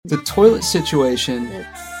The toilet situation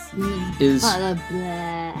is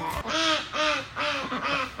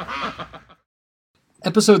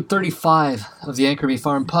episode 35 of the Anchor Me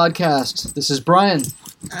Farm podcast. This is Brian.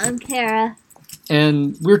 I'm Kara.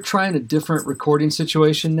 And we're trying a different recording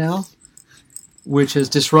situation now, which has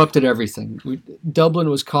disrupted everything. Dublin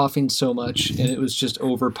was coughing so much, and it was just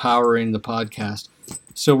overpowering the podcast.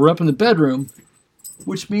 So we're up in the bedroom,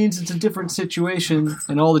 which means it's a different situation,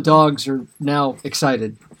 and all the dogs are now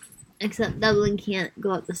excited. Except Dublin can't go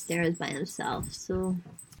up the stairs by himself, so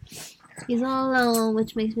he's all alone,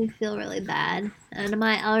 which makes me feel really bad. And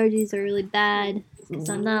my allergies are really bad because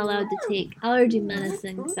I'm not allowed to take allergy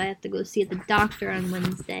medicine because I have to go see the doctor on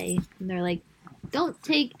Wednesday. And they're like, don't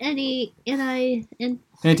take any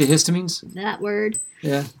antihistamines? That word.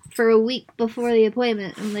 Yeah. For a week before the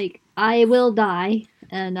appointment. I'm like, I will die,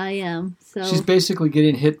 and I am. So she's basically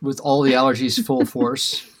getting hit with all the allergies full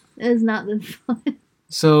force. It has not been fun.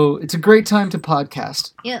 So it's a great time to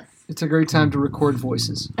podcast. Yep. It's a great time to record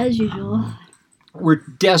voices. As usual. We're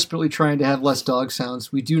desperately trying to have less dog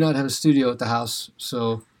sounds. We do not have a studio at the house,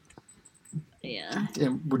 so yeah.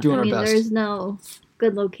 And we're doing our best. There's no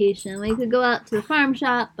good location. We could go out to the farm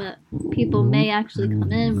shop, but people may actually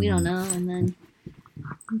come in. We don't know. And then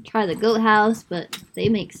try the goat house, but they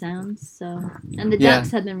make sounds. So, and the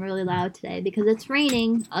ducks have been really loud today because it's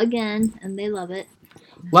raining again, and they love it.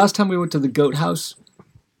 Last time we went to the goat house,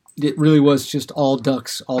 it really was just all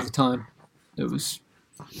ducks all the time. It was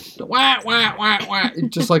wah, wah, wah, wah.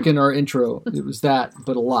 Just like in our intro. It was that,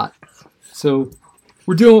 but a lot. So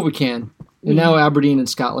we're doing what we can. And now Aberdeen and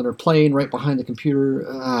Scotland are playing right behind the computer.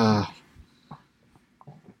 I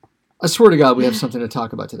swear to God we have something to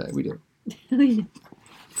talk about today. We do.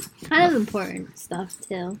 Kind of important stuff,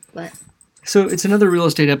 too. But so it's another real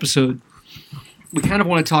estate episode. We kind of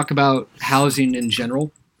want to talk about housing in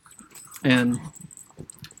general and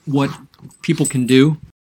what people can do.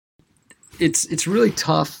 It's really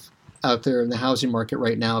tough out there in the housing market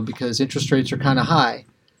right now because interest rates are kind of high.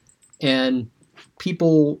 And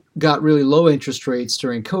people got really low interest rates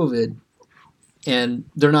during COVID, and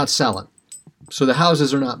they're not selling. So the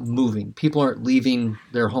houses are not moving. People aren't leaving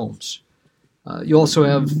their homes. You also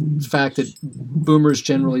have the fact that boomers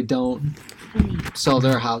generally don't sell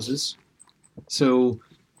their houses. So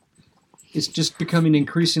it's just becoming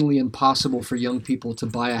increasingly impossible for young people to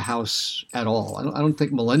buy a house at all. I don't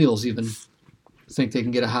think millennials even think they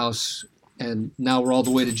can get a house, and now we're all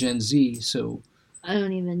the way to Gen Z, so I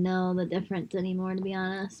don't even know the difference anymore, to be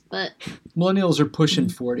honest. But millennials are pushing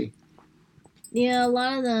 40. Yeah, a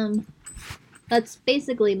lot of them. That's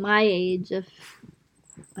basically my age. If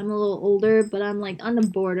I'm a little older, but I'm like on the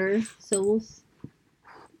border, so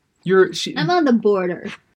I'm on the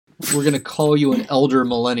border. We're gonna call you an elder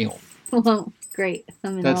millennial. Well, great.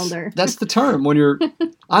 I'm an elder. That's the term. When you're,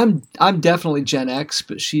 I'm definitely Gen X,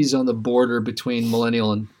 but she's on the border between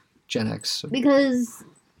millennial and Gen X. So. Because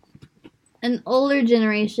an older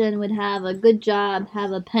generation would have a good job,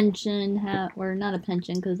 have a pension, or not a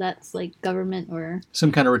pension because that's like government or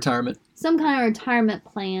some kind of retirement. Some kind of retirement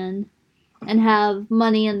plan, and have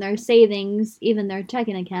money in their savings, even their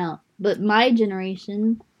checking account. But my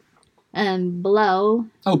generation and below.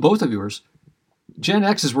 Oh, both of yours. Gen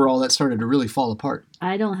X is where all that started to really fall apart.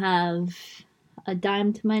 I don't have a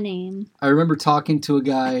dime to my name. I remember talking to a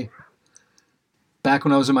guy back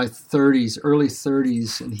when I was in my 30s, early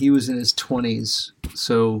 30s, and he was in his 20s.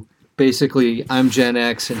 So basically, I'm Gen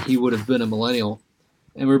X, and he would have been a millennial.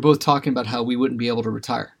 And we were both talking about how we wouldn't be able to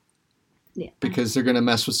retire. Yeah. Because they're going to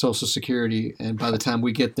mess with Social Security, and by the time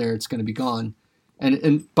we get there, it's going to be gone.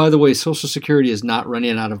 And by the way, Social Security is not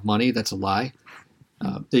running out of money. That's a lie.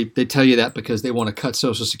 They tell you that because they want to cut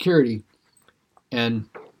Social Security. And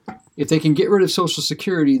if they can get rid of Social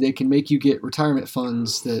Security, they can make you get retirement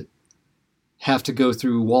funds that have to go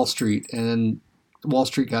through Wall Street. And then Wall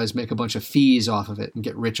Street guys make a bunch of fees off of it and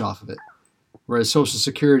get rich off of it. Whereas Social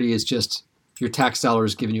Security is just your tax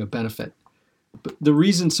dollars giving you a benefit. But the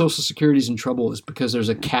reason Social Security is in trouble is because there's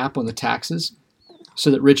a cap on the taxes so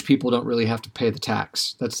that rich people don't really have to pay the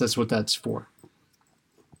tax. That's what that's for.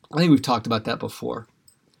 I think we've talked about that before.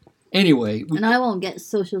 Anyway. And I won't get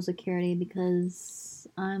Social Security because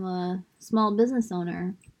I'm a small business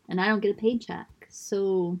owner and I don't get a paycheck.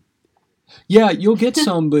 So. Yeah, you'll get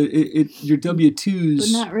some, but your W-2s. But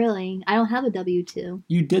not really. I don't have a W-2.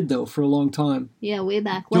 You did, though, for a long time. Yeah, way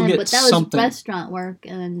back when. But that was restaurant work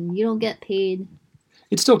and you don't get paid.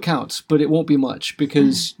 It still counts, but it won't be much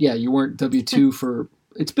because, you weren't W-2 for.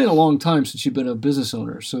 It's been a long time since you've been a business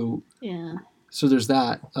owner. So. Yeah. So there's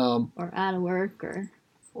that. Or out of work or.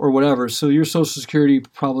 or whatever. So your Social Security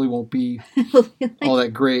probably won't be all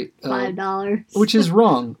that great. $5. Which is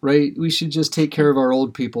wrong, right? We should just take care of our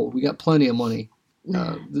old people. We got plenty of money.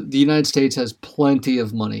 The United States has plenty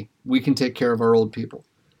of money. We can take care of our old people.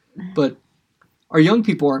 But our young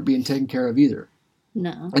people aren't being taken care of either.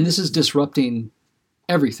 No. And this is disrupting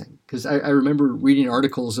everything. Because I remember reading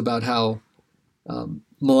articles about how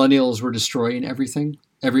millennials were destroying everything.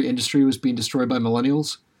 Every industry was being destroyed by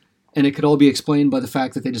millennials. And it could all be explained by the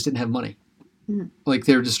fact that they just didn't have money. Mm-hmm. Like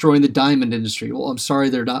they're destroying the diamond industry. Well, I'm sorry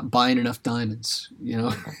they're not buying enough diamonds. You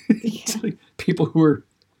know, It's like people who are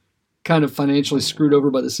kind of financially screwed over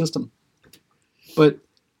by the system. But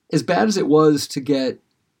as bad as it was to get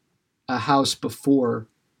a house before,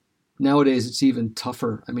 nowadays it's even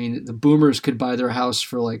tougher. I mean, the boomers could buy their house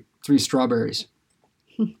for like 3 strawberries.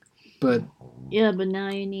 But yeah, but now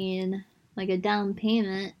you need like a down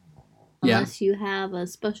payment unless you have a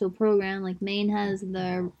special program like Maine has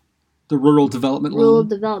the rural development loan. Rural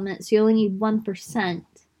development, so you only need 1%,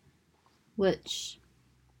 which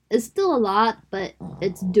is still a lot, but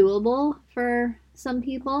it's doable for some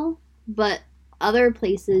people. But other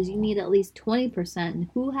places, you need at least 20%. And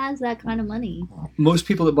who has that kind of money? Most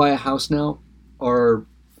people that buy a house now are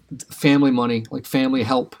family money, like family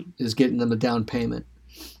help is getting them a down payment,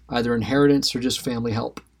 either inheritance or just family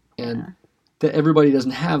help. And that everybody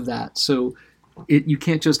doesn't have that. So you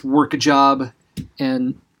can't just work a job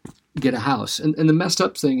and get a house. And the messed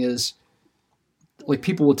up thing is, like,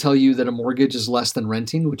 people will tell you that a mortgage is less than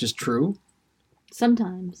renting, which is true.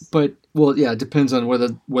 Sometimes. But, well, yeah, it depends on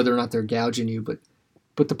whether or not they're gouging you.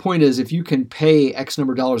 But the point is, if you can pay X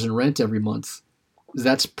number of dollars in rent every month,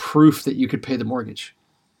 that's proof that you could pay the mortgage.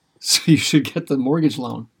 So you should get the mortgage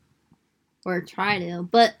loan. Or try to.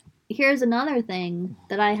 But here's another thing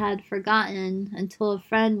that I had forgotten until a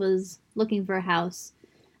friend was looking for a house.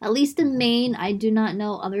 At least in Maine, I do not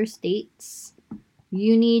know other states.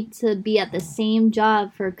 You need to be at the same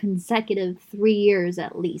job for consecutive 3 years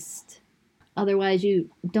at least. Otherwise, you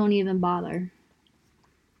don't even bother.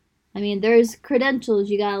 I mean, there's credentials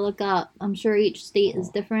you gotta look up. I'm sure each state is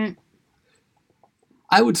different.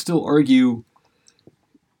 I would still argue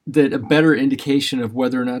that a better indication of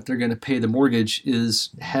whether or not they're going to pay the mortgage is,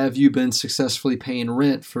 have you been successfully paying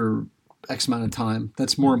rent for X amount of time?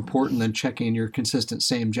 That's more important than checking your consistent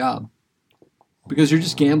same job. Because you're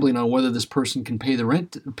just gambling on whether this person can pay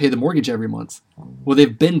the mortgage every month. Well,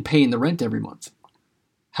 they've been paying the rent every month.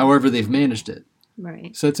 However, they've managed it.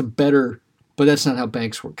 Right. So but that's not how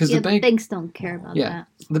banks work. Because the banks don't care about that.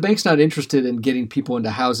 The bank's not interested in getting people into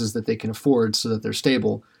houses that they can afford so that they're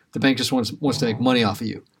stable. The bank just wants to make money off of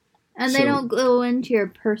you. And they don't go into your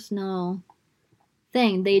personal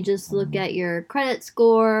thing. They just look at your credit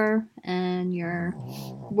score and your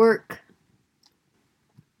work,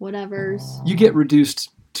 whatever's. You get reduced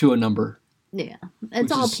to a number. Yeah.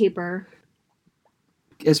 It's all paper.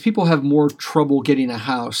 As people have more trouble getting a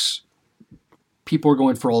house, people are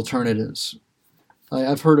going for alternatives.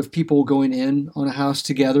 I've heard of people going in on a house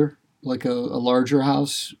together, like a larger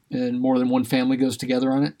house, and more than one family goes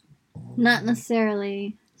together on it. Not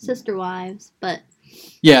necessarily sister wives, but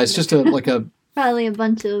yeah, it's just probably a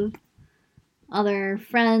bunch of other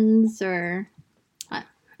friends or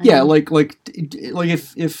like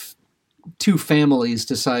if 2 families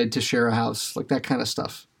decide to share a house, like that kind of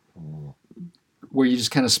stuff, where you just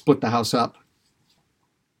kind of split the house up.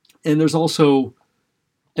 And there's also,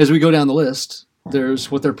 as we go down the list, there's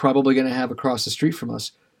what they're probably going to have across the street from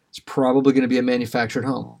us. It's probably going to be a manufactured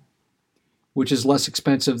home, which is less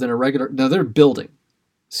expensive than a regular. Now they're building.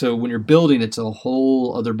 So when you're building, it's a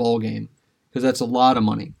whole other ballgame, because that's a lot of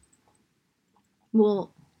money.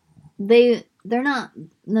 Well, they're not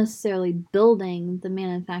necessarily building the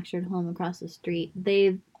manufactured home across the street.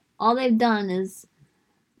 All they've done is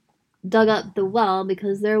dug up the well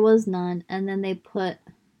because there was none, and then they put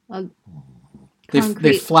a concrete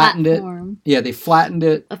they flattened platform. Yeah, they flattened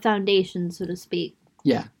it. A foundation, so to speak.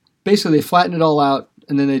 Yeah, basically they flattened it all out,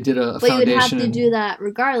 and then they did a foundation. But you would have to do that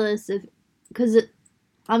regardless, because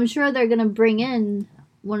I'm sure they're going to bring in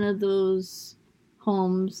one of those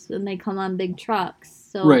homes and they come on big trucks.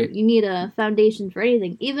 So You need a foundation for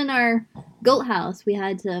anything. Even our goat house, we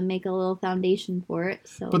had to make a little foundation for it.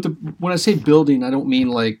 So. But when I say building, I don't mean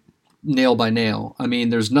like nail by nail. I mean,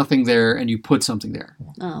 there's nothing there and you put something there.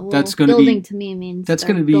 Oh, well, that's building to me means that's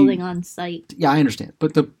going to be building on site. Yeah, I understand.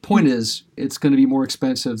 But the point is, it's going to be more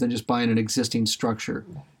expensive than just buying an existing structure.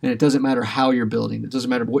 And it doesn't matter how you're building. It doesn't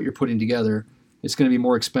matter what you're putting together. It's going to be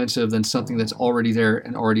more expensive than something that's already there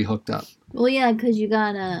and already hooked up. Well, yeah, because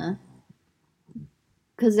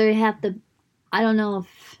they have to, I don't know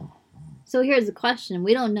if, so here's the question.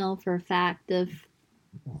 We don't know for a fact if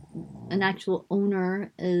an actual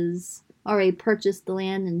owner is already purchased the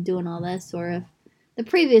land and doing all this, or if the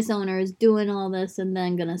previous owner is doing all this and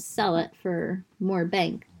then gonna sell it for more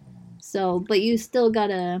bank. So, but you still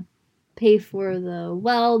gotta pay for the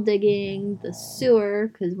well digging, the sewer,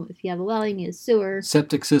 because if you have a well, you need a sewer.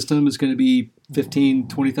 Septic system is going to be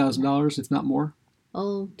 $15,000-$20,000, if not more.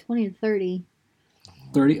 Oh, 20 to 30.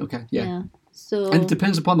 30? Okay, yeah. So, And it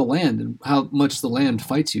depends upon the land and how much the land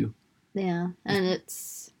fights you. yeah, and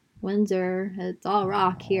it's Windsor. It's all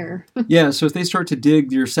rock here. Yeah, so if they start to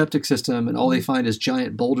dig your septic system and all they find is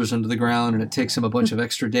giant boulders under the ground and it takes them a bunch of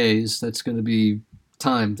extra days, that's going to be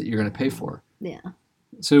time that you're going to pay for. Yeah.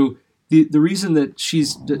 So the reason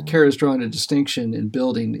that Kara's drawing a distinction in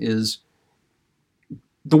building is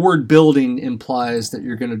the word building implies that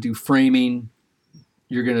you're going to do framing.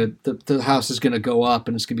 The house is going to go up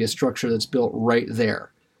and it's going to be a structure that's built right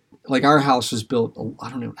there. Like our house was built, I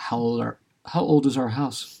don't know how old is our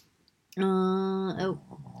house?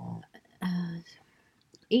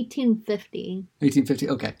 1850. 1850.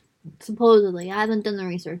 Okay. Supposedly. I haven't done the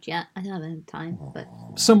research yet. I haven't had time, but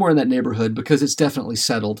Somewhere in that neighborhood, because it's definitely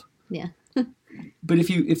settled. yeah. But if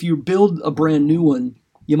you build a brand new one,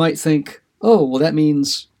 you might think, oh, well, that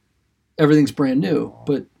means everything's brand new.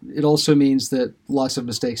 But it also means that lots of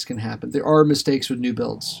mistakes can happen. There are mistakes with new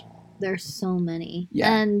builds. There's so many.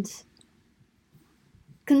 Yeah. And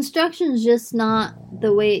construction's just not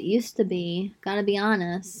the way it used to be. Gotta be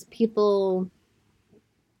honest. People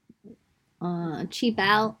cheap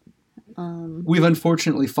out. We've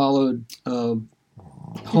unfortunately followed home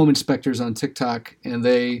inspectors on TikTok, and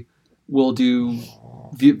they will do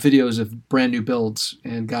videos of brand new builds,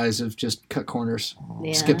 and guys have just cut corners,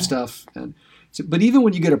 Yeah. skip stuff. But even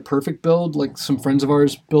when you get a perfect build, like some friends of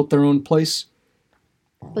ours built their own place.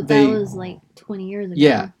 But that was like 20 years ago.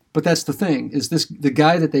 Yeah, but that's the thing, is the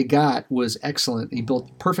guy that they got was excellent. He built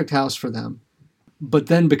a perfect house for them. But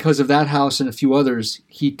then because of that house and a few others,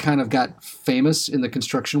 he kind of got famous in the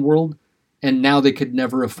construction world, and now they could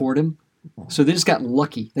never afford him. So they just got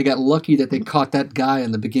lucky. They got lucky that they caught that guy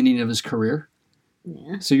in the beginning of his career.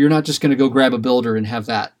 Yeah. So you're not just going to go grab a builder and have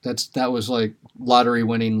that. That was like lottery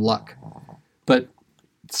winning luck. But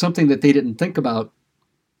something that they didn't think about,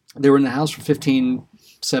 they were in the house for 15,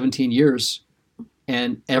 17 years,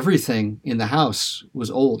 and everything in the house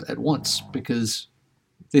was old at once because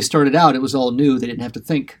they started out, it was all new. They didn't have to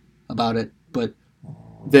think about it. But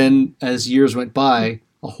then as years went by,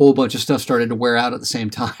 a whole bunch of stuff started to wear out at the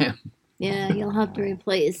same time. Yeah, you'll have to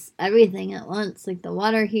replace everything at once, like the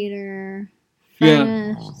water heater,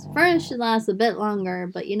 Yeah. furnace. Furnace should last a bit longer,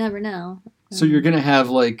 but you never know. So you're going to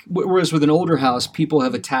have whereas with an older house, people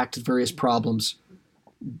have attacked various problems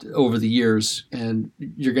over the years, and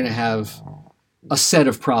you're going to have a set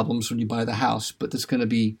of problems when you buy the house, but it's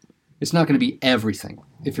not going to be everything.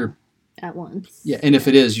 If you're, At once. yeah, and if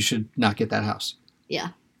it is, you should not get that house. Yeah.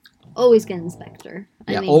 Always get an inspector.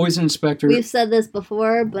 I mean, always an inspector. We've said this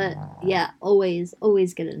before, but yeah, always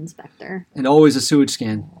get an inspector. And always a sewage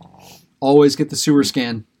scan. Always get the sewer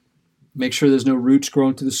scan. Make sure there's no roots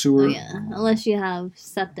growing through the sewer. Oh, yeah, unless you have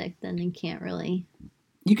septic, then you can't really.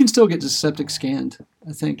 You can still get the septic scanned,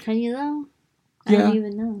 I think. Can you though? I Yeah. don't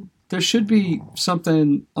even know. There should be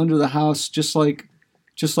something under the house, just like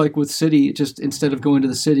with city. Just instead of going to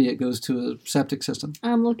the city, it goes to a septic system.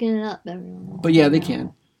 I'm looking it up, everyone. But yeah, they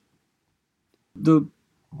can. The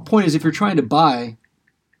point is, if you're trying to buy,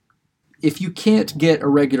 if you can't get a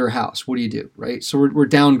regular house, what do you do, right? So we're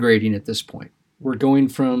downgrading at this point. We're going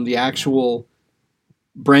from the actual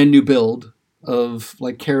brand new build of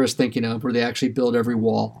like Kara's thinking of, where they actually build every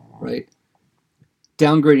wall, right?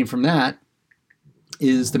 Downgrading from that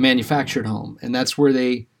is the manufactured home, and that's where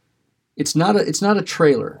it's not a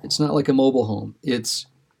trailer. It's not like a mobile home. It's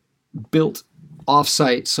built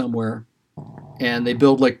off-site somewhere, and they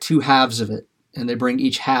build like two halves of it, and they bring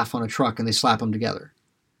each half on a truck and they slap them together.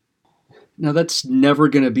 Now that's never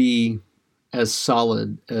going to be as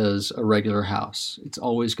solid as a regular house. It's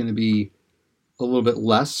always going to be a little bit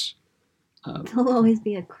less. There'll always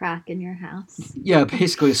be a crack in your house. Yeah,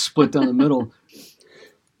 basically a split down the middle.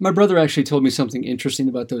 My brother actually told me something interesting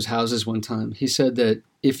about those houses one time. He said that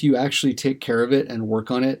if you actually take care of it and work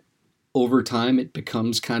on it, over time it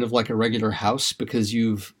becomes kind of like a regular house because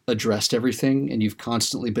you've addressed everything and you've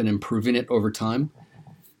constantly been improving it over time.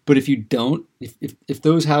 But if you don't, if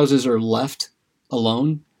those houses are left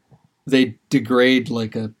alone, they degrade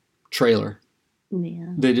like a trailer.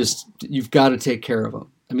 Yeah. You've got to take care of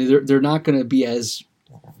them. I mean, they're not going to be as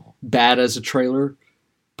bad as a trailer,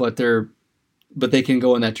 but they can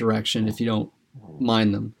go in that direction if you don't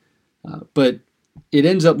mind them. But it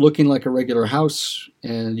ends up looking like a regular house,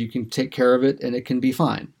 and you can take care of it, and it can be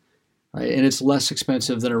fine, right? And it's less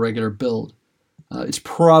expensive than a regular build. It's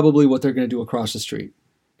probably what they're going to do across the street,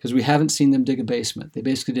 because we haven't seen them dig a basement. They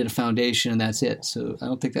basically did a foundation, and that's it. So I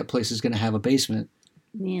don't think that place is going to have a basement,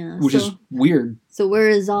 which is weird. So where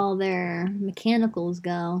does all their mechanicals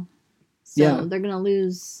go? So they're going to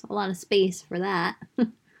lose a lot of space for that.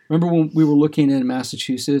 Remember when we were looking in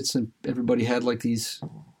Massachusetts, and everybody had like the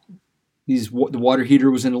water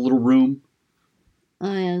heater was in a little room?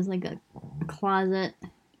 Oh, yeah, it was like a closet.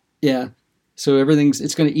 Yeah. So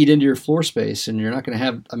it's going to eat into your floor space, and you're not going to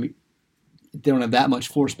have, they don't have that much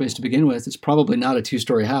floor space to begin with. It's probably not a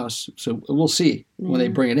 2-story house. So we'll see when they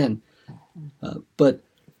bring it in. But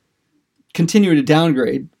continuing to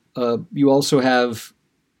downgrade, you also have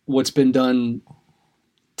what's been done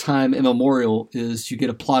time immemorial is you get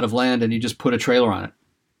a plot of land and you just put a trailer on it.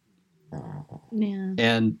 Yeah.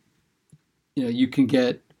 And you can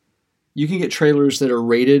get trailers that are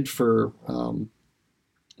rated for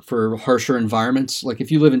harsher environments. Like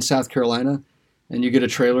if you live in South Carolina and you get a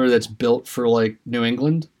trailer that's built for like New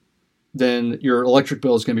England, then your electric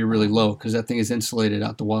bill is going to be really low because that thing is insulated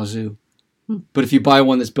out the wazoo. But if you buy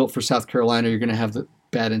one that's built for South Carolina, you're going to have the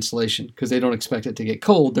bad insulation because they don't expect it to get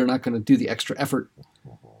cold. They're not going to do the extra effort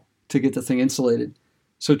to get the thing insulated.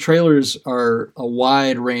 So trailers are a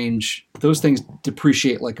wide range. Those things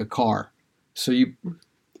depreciate like a car. So you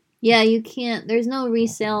can't. There's no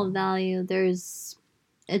resale value. It's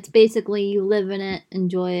basically you live in it,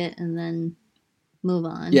 enjoy it, and then move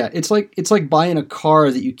on. Yeah, it's like buying a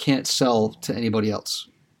car that you can't sell to anybody else.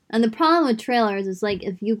 And the problem with trailers is like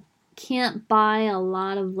if you can't buy a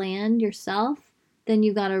lot of land yourself, then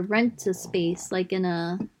you gotta rent a space, like in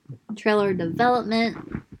a trailer development,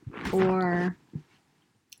 or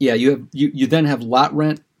you then have lot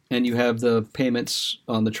rent, and you have the payments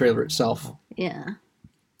on the trailer itself. Yeah,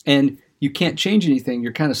 and you can't change anything.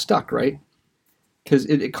 You're kind of stuck, right? Because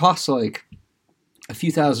it costs like a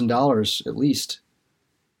few $1,000s at least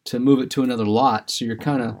to move it to another lot, so you're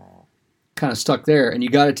kind of stuck there, and you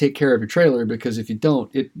got to take care of your trailer because if you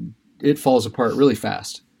don't, it falls apart really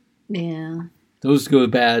fast. Yeah. Those go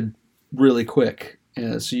bad really quick.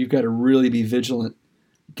 So you've got to really be vigilant.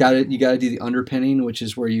 You got to do the underpinning, which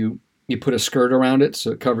is where you put a skirt around it so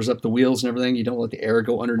it covers up the wheels and everything. You don't let the air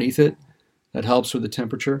go underneath it. That helps with the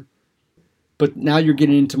temperature. But now you're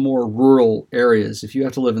getting into more rural areas. If you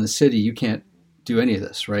have to live in the city, you can't do any of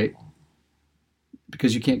this, right?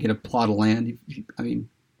 Because you can't get a plot of land.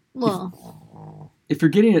 If you're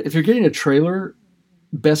getting a trailer,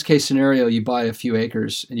 best case scenario, you buy a few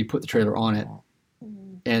acres and you put the trailer on it.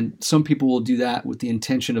 And some people will do that with the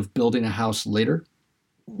intention of building a house later.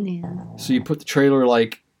 Yeah. So you put the trailer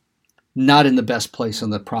like not in the best place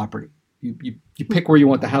on the property. You pick where you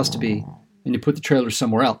want the house to be, and you put the trailer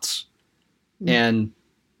somewhere else. And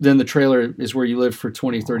then the trailer is where you live for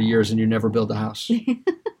 20, 30 years and you never build a house.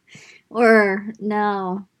 Or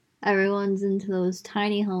now everyone's into those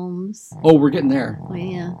tiny homes. Oh, we're getting there. Oh,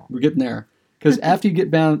 yeah. We're getting there. Because after you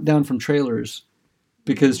get down from trailers,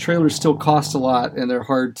 because trailers still cost a lot and they're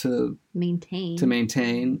hard to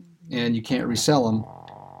maintain, and you can't resell them,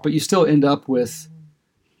 but you still end up with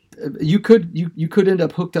you could end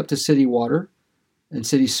up hooked up to city water and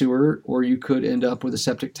city sewer, or you could end up with a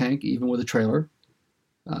septic tank, even with a trailer.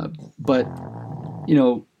 But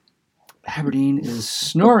Aberdeen is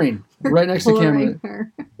snoring right next to Cameron.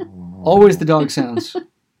 Always the dog sounds.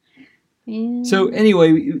 Yeah. So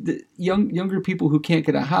anyway, the younger people who can't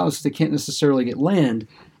get a house, they can't necessarily get land.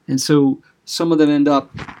 And so some of them end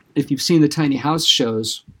up, if you've seen the tiny house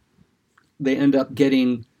shows, they end up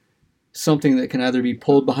getting something that can either be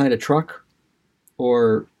pulled behind a truck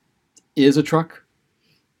or is a truck.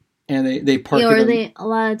 And they park it. A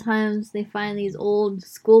lot of times they find these old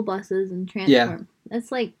school buses and transform. Yeah.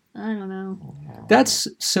 That's like, I don't know. That's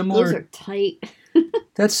similar. Those are tight.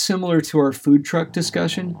 That's similar to our food truck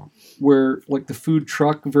discussion, where like the food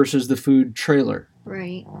truck versus the food trailer.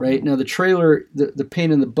 Right. Right. Now the trailer, the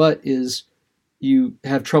pain in the butt is you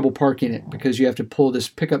have trouble parking it because you have to pull this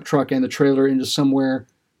pickup truck and the trailer into somewhere,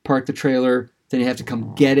 park the trailer, then you have to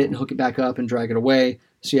come get it and hook it back up and drag it away.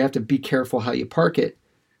 So you have to be careful how you park it.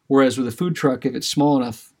 Whereas with a food truck, if it's small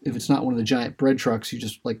enough, if it's not one of the giant bread trucks, you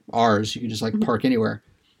just like ours, you can just like park anywhere.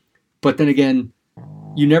 But then again,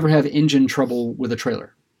 you never have engine trouble with a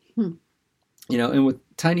trailer. And with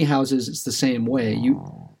tiny houses, it's the same way.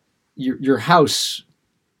 Your house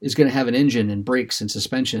is going to have an engine and brakes and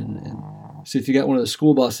suspension. And so if you got one of the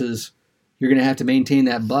school buses, you're going to have to maintain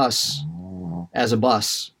that bus as a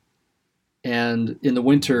bus. And in the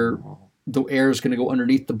winter, the air is going to go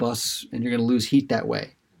underneath the bus and you're going to lose heat that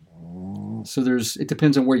way. So it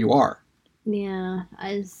depends on where you are. Yeah,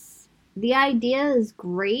 the idea is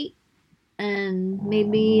great, and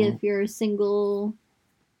maybe if you're a single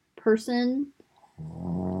person,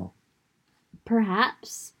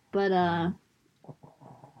 perhaps. But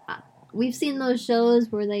we've seen those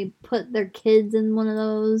shows where they put their kids in one of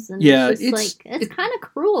those, and it's kind of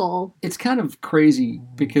cruel. It's kind of crazy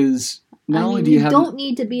because not only do you don't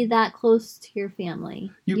need to be that close to your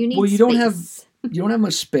family. You need space. You don't have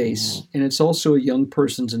much space, and it's also a young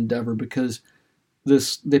person's endeavor because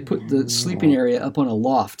they put the sleeping area up on a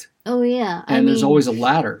loft. Oh yeah, and there's always a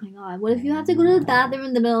ladder. Oh my God, what if you have to go to the bathroom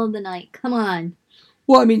in the middle of the night? Come on.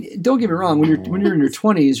 Well, I mean, don't get me wrong. When you're in your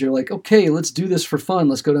 20s, you're like, okay, let's do this for fun.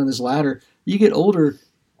 Let's go down this ladder. You get older.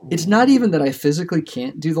 It's not even that I physically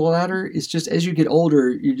can't do the ladder. It's just as you get older,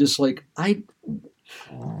 you're just like, I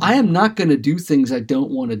am not going to do things I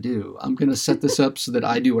don't want to do. I'm going to set this up so that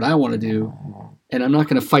I do what I want to do, and I'm not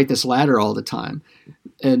going to fight this ladder all the time.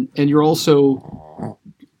 And you're also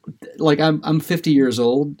like I'm 50 years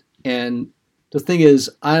old, and the thing is,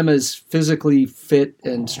 I'm as physically fit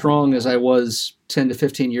and strong as I was 10 to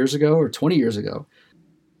 15 years ago or 20 years ago.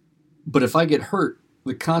 But if I get hurt,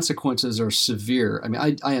 the consequences are severe. I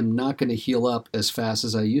mean, I am not going to heal up as fast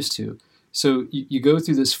as I used to. So you go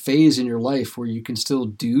through this phase in your life where you can still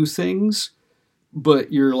do things,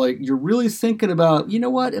 but you're really thinking about, you know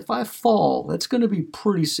what, if I fall, that's going to be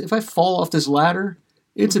if I fall off this ladder,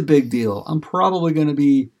 it's a big deal. I'm probably going to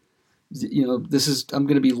be, I'm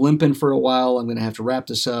going to be limping for a while. I'm going to have to wrap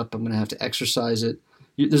this up. I'm going to have to exercise it.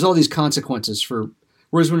 There's all these consequences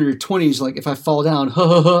whereas when you're in your 20s, like if I fall down,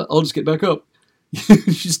 I'll just get back up. You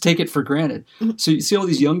just take it for granted. So you see all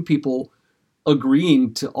these young people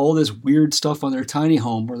agreeing to all this weird stuff on their tiny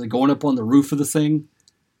home where they're going up on the roof of the thing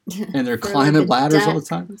and they're climbing ladders all the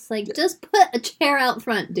time. It's like, just put a chair out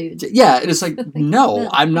front, dude. Yeah, and it's like, no,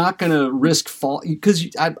 I'm not going to risk fall because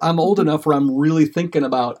I'm old enough where I'm really thinking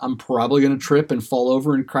about I'm probably going to trip and fall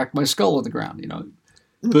over and crack my skull on the ground,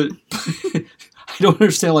 But I don't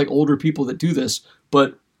understand like older people that do this,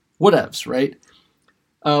 but whatevs, right?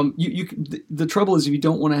 The trouble is if you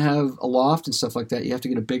don't want to have a loft and stuff like that, you have to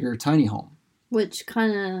get a bigger tiny home. Which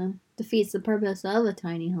kind of defeats the purpose of a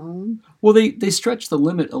tiny home. Well, they stretch the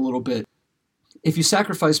limit a little bit. If you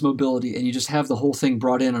sacrifice mobility and you just have the whole thing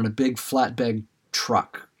brought in on a big flatbed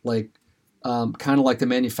truck, like kind of like the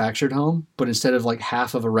manufactured home, but instead of like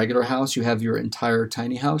half of a regular house, you have your entire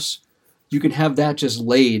tiny house. You can have that just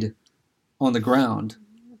laid on the ground,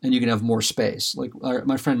 and you can have more space. Like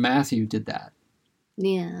my friend Matthew did that.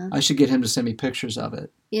 Yeah. I should get him to send me pictures of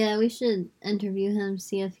it. Yeah, we should interview him,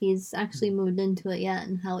 see if he's actually moved into it yet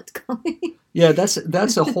and how it's going. Yeah, that's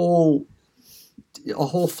a whole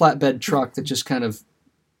flatbed truck that just kind of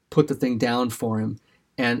put the thing down for him.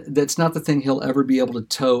 And that's not the thing he'll ever be able to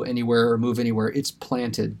tow anywhere or move anywhere. It's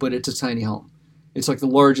planted, but it's a tiny home. It's like the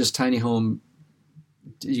largest tiny home.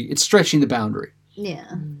 It's stretching the boundary.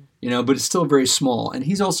 Yeah. But it's still very small. And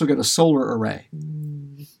he's also got a solar array.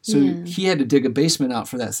 So he had to dig a basement out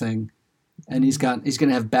for that thing, and he's going to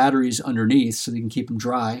have batteries underneath so they can keep them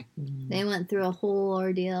dry. They went through a whole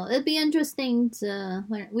ordeal. It'd be interesting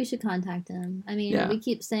we should contact him. I mean, we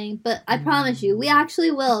keep saying, but I promise you, we actually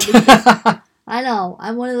will. Because I know,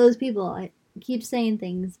 I'm one of those people. I keep saying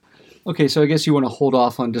things. Okay, so I guess you want to hold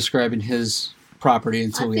off on describing his property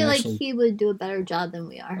until we actually... I feel like he would do a better job than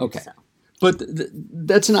we are. Okay. So. But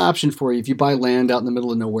that's an option for you if you buy land out in the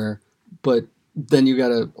middle of nowhere. But then you got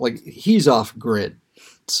to, he's off grid.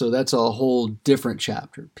 So that's a whole different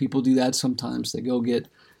chapter. People do that sometimes. They go get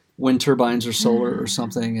wind turbines or solar or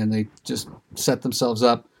something, and they just set themselves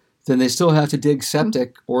up. Then they still have to dig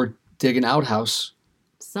septic or dig an outhouse.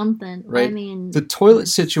 Something. Right? I mean... The toilet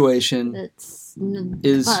situation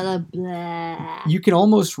is... You can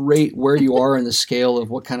almost rate where you are in the scale of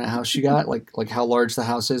what kind of house you got, like how large the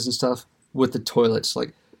house is and stuff, with the toilets.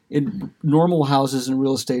 Like, in normal houses in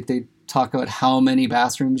real estate, they talk about how many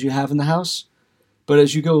bathrooms you have in the house. But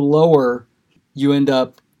as you go lower, you end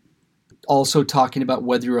up also talking about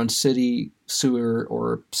whether you're on city, sewer,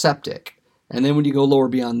 or septic. And then when you go lower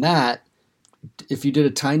beyond that, if you did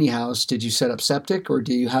a tiny house, did you set up septic or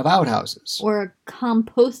do you have outhouses? Or a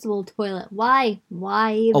compostable toilet. Why?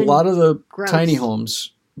 Why even? A lot of the gross. Tiny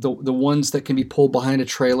homes, the ones that can be pulled behind a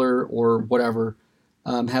trailer or whatever,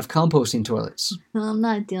 have composting toilets. Well, I'm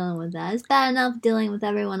not dealing with that. It's bad enough dealing with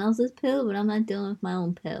everyone else's poo, but I'm not dealing with my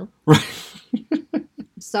own poo. Right.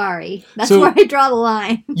 Sorry. That's where I draw the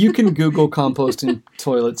line. You can Google composting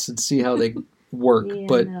toilets and see how they work. Yeah,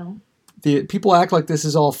 but no. the people act like this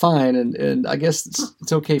is all fine, and I guess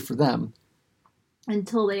it's okay for them.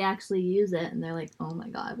 Until they actually use it, and they're like, oh my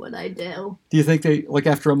God, what'd I do? Do you think they,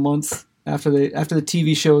 after a month, after the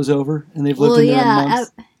TV show is over and they've lived Well, in there a yeah. month.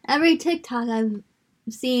 Every TikTok I've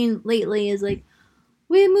seen lately is like,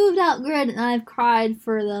 we moved out grid, and I've cried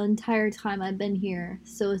for the entire time I've been here.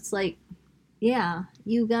 So it's like, yeah,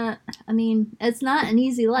 I mean, it's not an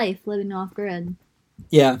easy life living off grid.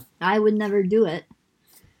 Yeah. I would never do it.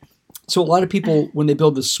 So a lot of people, when they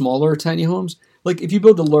build the smaller tiny homes, like if you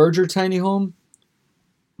build the larger tiny home,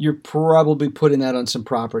 you're probably putting that on some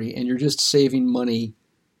property and you're just saving money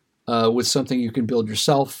with something you can build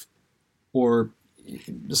yourself or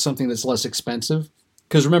something that's less expensive.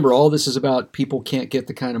 Because remember, all this is about people can't get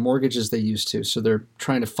the kind of mortgages they used to, so they're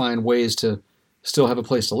trying to find ways to still have a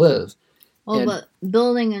place to live. Well, but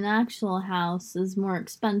building an actual house is more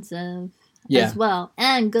expensive as well.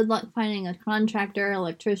 And good luck finding a contractor,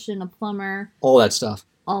 electrician, a plumber. All that stuff.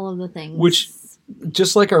 All of the things. Which,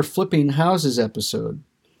 just like our flipping houses episode,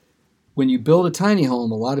 when you build a tiny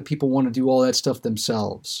home, a lot of people want to do all that stuff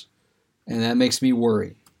themselves. And that makes me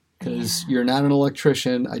worry. Because you're not an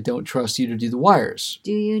electrician. I don't trust you to do the wires.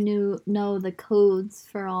 Do you know the codes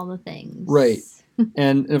for all the things? Right.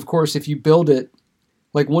 And of course, if you build it,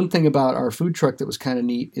 like one thing about our food truck that was kind of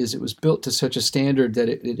neat is it was built to such a standard that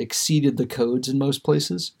it exceeded the codes in most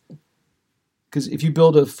places. Because if you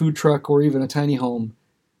build a food truck or even a tiny home,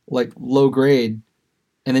 like low grade,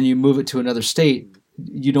 and then you move it to another state,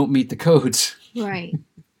 you don't meet the codes. Right.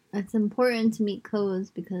 It's important to meet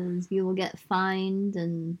codes because you will get fined,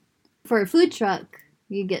 and for a food truck,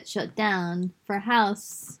 you get shut down. For a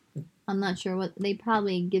house, I'm not sure what, they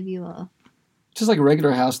probably give you a... Just like a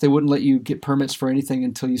regular house, they wouldn't let you get permits for anything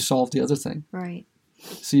until you solved the other thing. Right.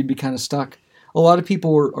 So you'd be kind of stuck. A lot of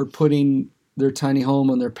people are putting their tiny home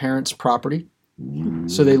on their parents' property.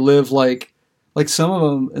 So they live like some of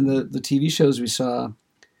them in the TV shows we saw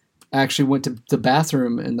actually went to the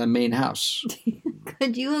bathroom in the main house.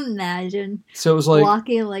 Could you imagine? So it was like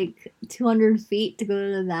walking like 200 feet to go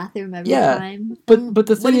to the bathroom every time. But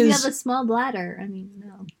the thing what if is, you have a small bladder? I mean,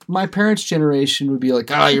 no. My parents' generation would be like,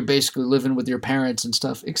 you're basically living with your parents and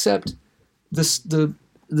stuff. Except the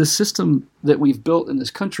system that we've built in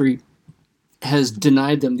this country has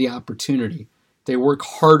denied them the opportunity. They work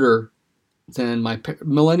harder than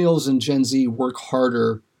millennials and Gen Z work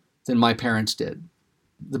harder than my parents did.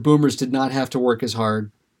 The boomers did not have to work as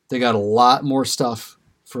hard. They got a lot more stuff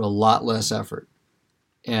for a lot less effort.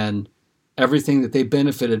 And everything that they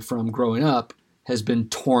benefited from growing up has been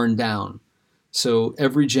torn down. So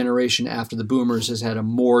every generation after the boomers has had a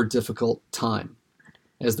more difficult time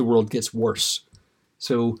as the world gets worse.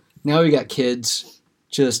 So now we got kids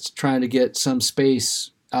just trying to get some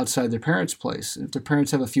space outside their parents' place. If their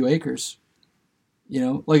parents have a few acres,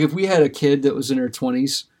 like if we had a kid that was in her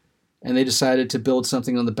 20s and they decided to build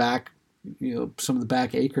something on the back, some of the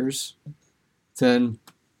back acres, then,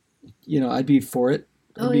 I'd be for it.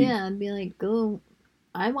 I'd be like, go.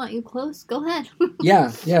 I want you close. Go ahead.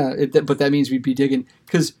 Yeah. But that means we'd be digging.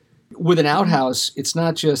 Because with an outhouse, it's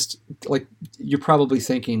not just, like, you're probably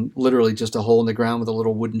thinking literally just a hole in the ground with a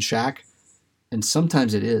little wooden shack. And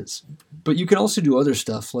sometimes it is. But you can also do other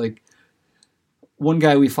stuff. Like, one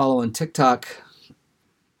guy we follow on TikTok,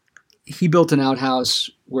 he built an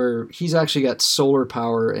outhouse where he's actually got solar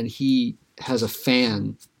power and he has a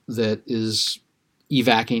fan that is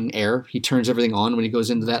evacuating air. He turns everything on when he goes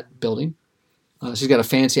into that building. So he's got a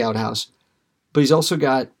fancy outhouse. But he's also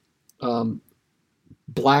got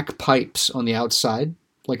black pipes on the outside,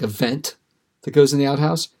 like a vent that goes in the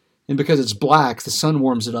outhouse. And because it's black, the sun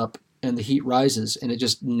warms it up and the heat rises and it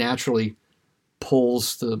just naturally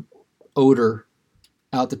pulls the odor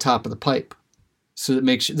out the top of the pipe. So it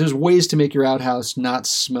makes there's ways to make your outhouse not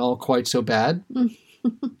smell quite so bad,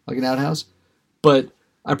 like an outhouse. But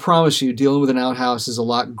I promise you, dealing with an outhouse is a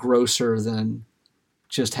lot grosser than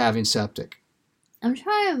just having septic. I'm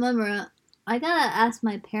trying to remember. I gotta ask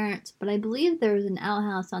my parents, but I believe there was an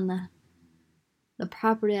outhouse on the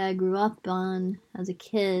property I grew up on as a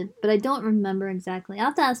kid, but I don't remember exactly. I'll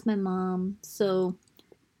have to ask my mom. So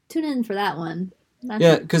tune in for that one.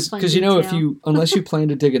 Yeah, because unless you plan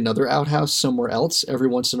to dig another outhouse somewhere else every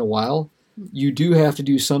once in a while, you do have to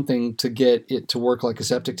do something to get it to work like a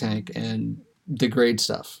septic tank and degrade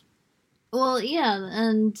stuff. Well, yeah,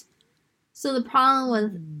 and so the problem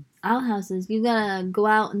with outhouses, you gotta go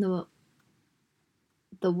out in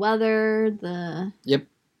the weather,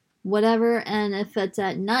 whatever, and if it's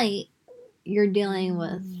at night, you're dealing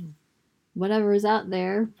with whatever is out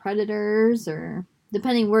there, predators or...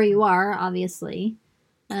 depending where you are, obviously.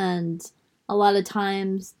 And a lot of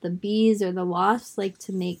times the bees or the wasps like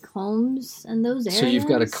to make homes in those areas. So you've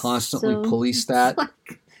got to constantly police that.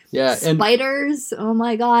 Yeah, and Spiders. Oh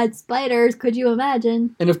my God, spiders! Could you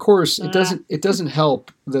imagine? of course it doesn't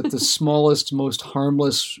help that the smallest, most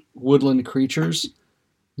harmless woodland creatures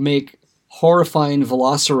make horrifying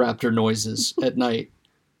velociraptor noises at night.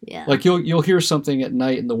 Yeah. Like you'll hear something at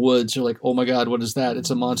night in the woods. You're like, oh my God, what is that? It's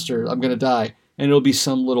a monster. I'm gonna die. And it'll be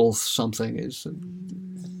some little something. It's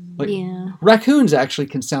like Yeah. raccoons actually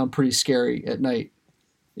can sound pretty scary at night.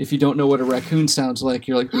 If you don't know what a raccoon sounds like,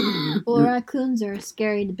 you're like, Well, raccoons are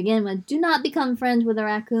scary to begin with. Do not become friends with a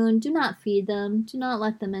raccoon. Do not feed them. Do not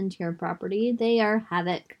let them into your property. They are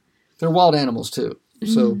havoc. they're wild animals too.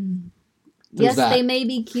 So Yes, that. they may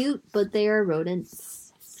be cute, but they are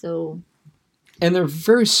rodents. So And they're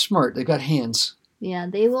very smart. They've got hands. yeah,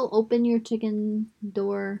 they will open your chicken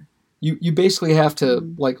door. You basically have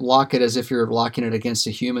to like lock it as if you're locking it against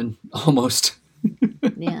a human almost.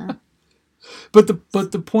 Yeah. But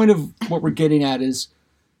the point of what we're getting at is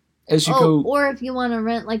as you go. Or if you want to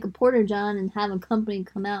rent like a porta john and have a company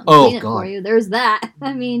come out and Oh, clean it God. for you, there's that.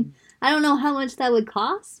 I mean, I don't know how much that would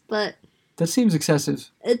cost, but That seems excessive.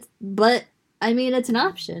 it's an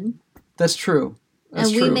option. That's true. That's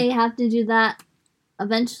and true. we may have to do that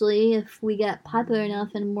eventually if we get popular enough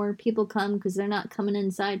and more people come because they're not coming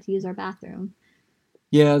inside to use our bathroom.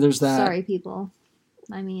 Yeah, there's that. Sorry, people.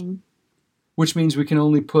 I mean, Which means we can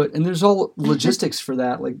only put, and there's all logistics for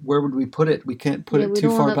that. Like, where would we put it? We can't put Yeah, it we too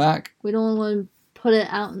don't far wanna- back. we don't want to put it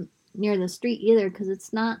out near the street either because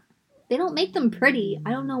it's not. They don't make them pretty.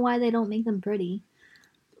 I don't know why they don't make them pretty.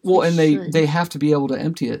 Well, and should. they have to be able to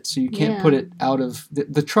empty it, so you can't Yeah. put it out of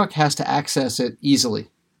the truck has to access it easily.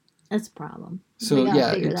 That's a problem. So, We gotta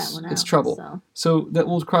yeah, figure it's- that one it's out, trouble. So. So that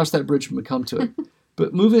we'll cross that bridge when we come to it.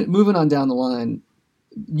 But moving on down the line,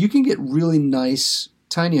 you can get really nice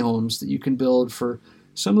tiny homes that you can build for.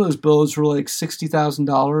 Some of those builds were like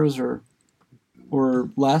 $60,000 or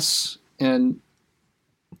less, and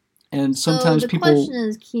sometimes so the people. question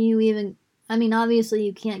is, can you even? I mean, obviously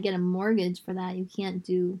you can't get a mortgage for that. You can't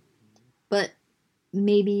do, but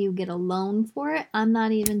maybe you get a loan for it. I'm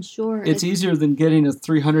not even sure. It's easier than getting a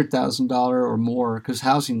 $300,000 or more because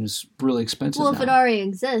housing is really expensive. Well, now. if it already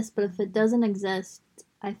exists, but if it doesn't exist,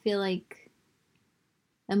 I feel like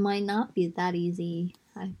it might not be that easy.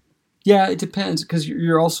 Yeah, it depends because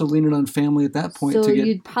you're also leaning on family at that point So to get.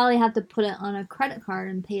 you'd probably have to put it on a credit card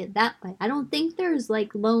and pay it that way. I don't think there's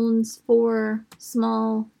like loans for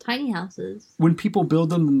small tiny houses. When people build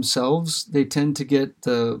them themselves, they tend to get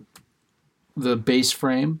the base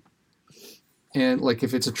frame, and like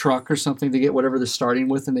if it's a truck or something, they get whatever they're starting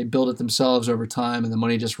with, and they build it themselves over time, and the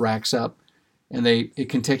money just racks up, and it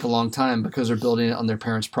can take a long time because they're building it on their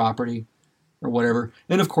parents' property or whatever.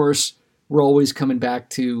 And of course, we're always coming back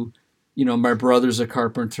to. My brother's a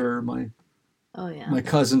carpenter, my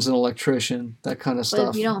cousin's an electrician, that kind of But stuff.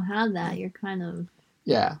 if you don't have that, you're kind of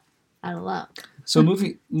Yeah. out of luck. So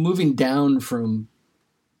moving down from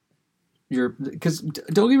because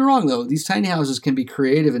don't get me wrong though, these tiny houses can be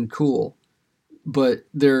creative and cool, but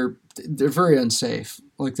they're very unsafe.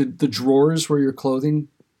 Like the drawers where your clothing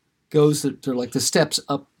goes, they're like the steps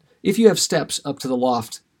up. If you have steps up to the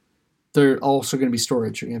loft, they're also going to be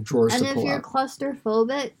storage. You have drawers And to if pull you're out.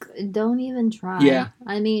 claustrophobic, don't even try. Yeah.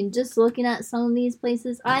 I mean, just looking at some of these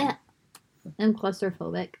places, I am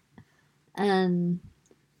claustrophobic. And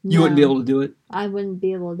You wouldn't be able to do it I wouldn't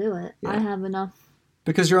be able to do it. Yeah. I have enough.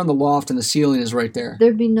 because you're on the loft and the ceiling is right there.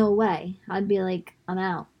 There'd be no way. I'd be like, I'm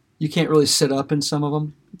out. You can't really sit up in some of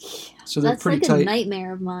them, so they're That's pretty like tight. a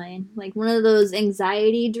nightmare of mine. Like one of those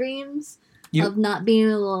anxiety dreams of not being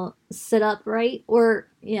able to sit up right. Or,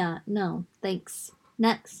 no, thanks.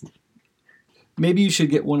 Next. Maybe you should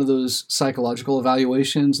get one of those psychological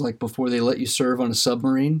evaluations, like before they let you serve on a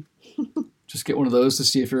submarine. Just get one of those to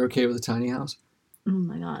see if you're okay with a tiny house. Oh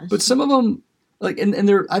my gosh. But some of them, like, and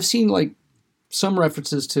I've seen like some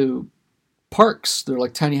references to parks. They're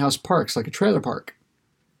like tiny house parks, like a trailer park.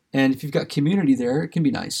 And if you've got community there, it can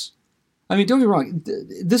be nice. I mean, don't get me wrong.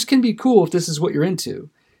 This can be cool if this is what you're into.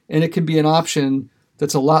 And it can be an option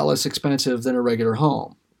that's a lot less expensive than a regular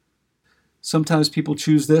home. Sometimes people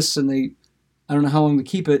choose this and I don't know how long to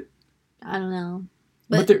keep it. I don't know.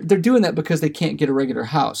 But they're doing that because they can't get a regular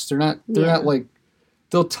house. They're not like,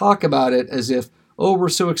 they'll talk about it as if, oh, we're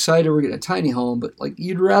so excited we're getting a tiny home, but like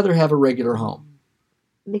you'd rather have a regular home.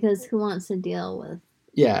 Because who wants to deal with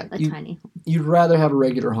a tiny home? You'd rather have a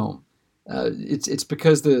regular home. It's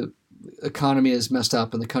because the economy is messed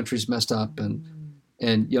up and the country's messed up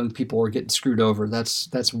and young people are getting screwed over.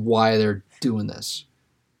 That's why they're doing this.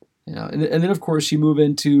 And then of course you move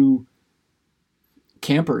into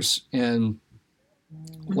campers and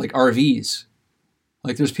like RVs.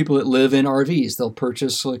 Like there's people that live in RVs. They'll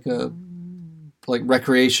purchase like a like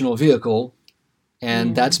recreational vehicle, and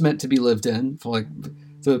Yeah. that's meant to be lived in. For like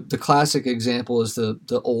the classic example is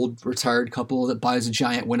the old retired couple that buys a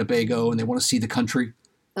giant Winnebago and they want to see the country.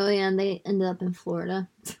 Oh yeah, and they ended up in Florida.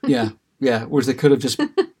 Yeah, whereas they could have just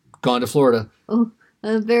gone to Florida. Oh,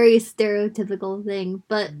 a very stereotypical thing.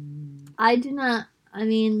 But I do not. I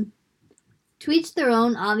mean, to each their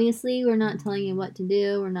own. Obviously, we're not telling you what to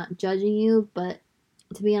do. We're not judging you. But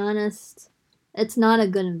to be honest, it's not a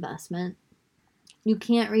good investment. You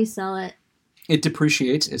can't resell it. It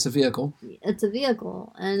depreciates. It's a vehicle. It's a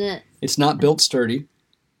vehicle, and it's not built sturdy.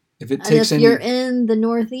 If it and takes if any, you're in the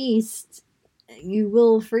Northeast, you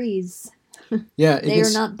will freeze. yeah, They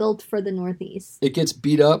are not built for the Northeast. It gets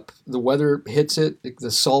beat up. The weather hits it.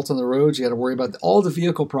 The salt on the roads. You got to worry about all the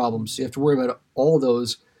vehicle problems. You have to worry about all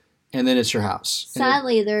those, and then it's your house.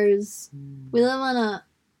 Sadly, we live on a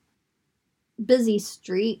busy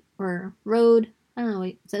street or road. I don't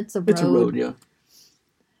know. It's a road. It's a road, yeah.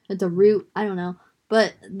 It's a route. I don't know.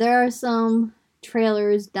 But there are some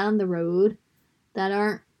trailers down the road that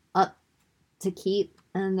aren't up to keep,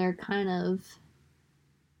 and they're kind of,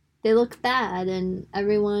 they look bad, and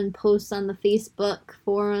everyone posts on the Facebook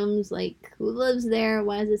forums like, who lives there,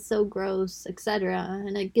 why is it so gross, etc.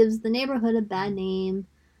 And it gives the neighborhood a bad name,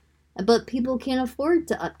 but people can't afford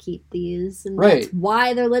to upkeep these, and Right. that's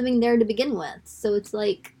why they're living there to begin with. So it's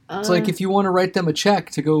like if you want to write them a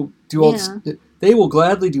check to go do all this, they will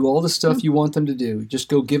gladly do all the stuff you want them to do. Just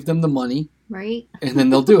go give them the money, right? And then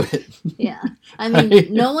they'll do it. Yeah. I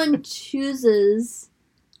mean, no one chooses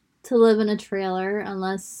to live in a trailer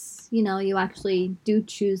unless, you actually do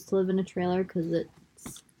choose to live in a trailer because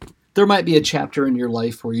there might be a chapter in your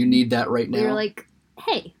life where you need that right now. You're like,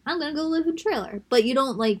 hey, I'm going to go live in a trailer. But you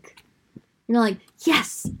don't you're not like,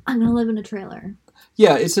 yes, I'm going to live in a trailer.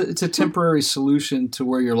 Yeah, it's a temporary solution to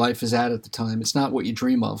where your life is at the time. It's not what you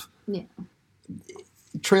dream of. Yeah.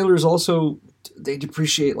 Trailers also, they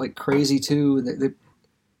depreciate like crazy too.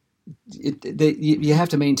 You have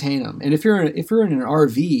to maintain them. And if you're in an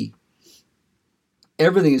RV,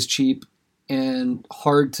 everything is cheap and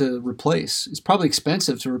hard to replace. It's probably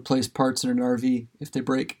expensive to replace parts in an RV if they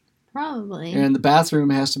break. Probably. And the bathroom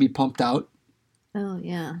has to be pumped out. Oh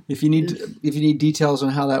yeah. If you need details on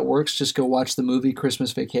how that works, just go watch the movie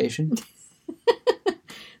Christmas Vacation.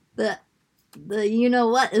 the you know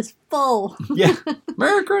what is full. Yeah.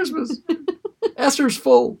 Merry Christmas. Esther's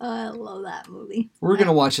full. I love that movie. We're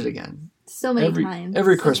gonna watch it again. So many times.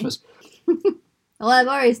 Every Christmas. Well, I've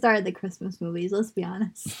already started the Christmas movies, let's be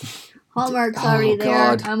honest. Hallmark's already there.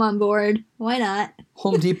 God. I'm on board. Why not?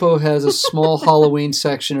 Home Depot has a small Halloween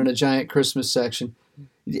section and a giant Christmas section.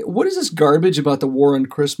 What is this garbage about the war on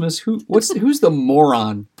Christmas? Who's the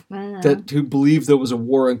moron who believed there was a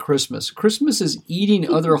war on Christmas? Christmas is eating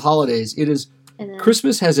other holidays. It is.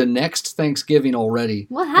 Christmas has annexed Thanksgiving already.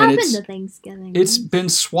 What happened to Thanksgiving? It's been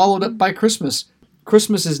swallowed up by Christmas.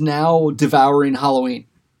 Christmas is now devouring Halloween.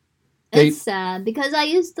 It's sad because I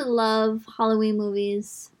used to love Halloween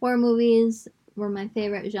movies. Horror movies were my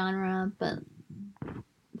favorite genre, but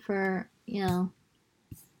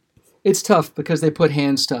it's tough because they put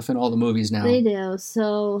hand stuff in all the movies now. They do.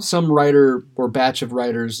 So some writer or batch of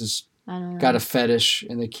writers has I don't know. Got a fetish,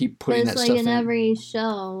 and they keep putting that stuff in. It's like in every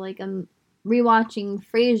show. Like I'm rewatching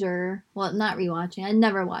Frasier. Well, not rewatching. I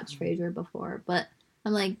never watched Frasier before, but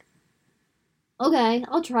I'm like, okay,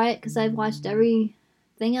 I'll try it because I've watched everything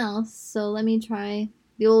else. So let me try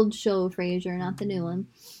the old show Frasier, not the new one.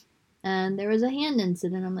 And there was a hand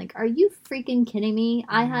incident. I'm like, are you freaking kidding me?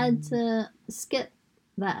 I had to skip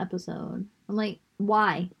that episode. I'm like,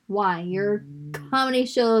 why? You're a comedy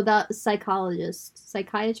show about psychologist,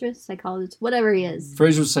 whatever he is.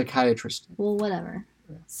 Frasier's a psychiatrist. Well, whatever.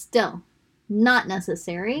 Still, not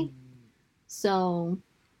necessary. So.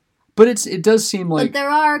 But it does seem like. But there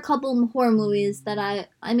are a couple horror movies that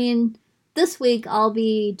I mean, this week I'll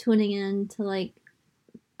be tuning in to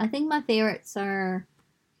I think my favorites are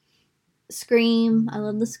Scream. I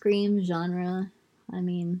love the Scream genre. I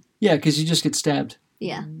mean. Yeah, because you just get stabbed.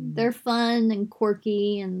 Yeah, they're fun and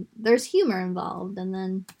quirky, and there's humor involved. And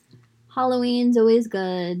then Halloween's always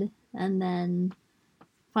good. And then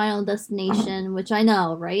Final Destination, which I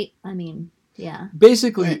know, right? I mean, yeah.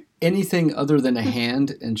 Basically, anything other than a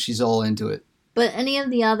hand, and she's all into it. But any of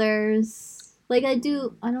the others, I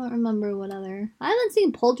don't remember what other. I haven't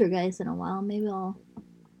seen Poltergeist in a while. Maybe I'll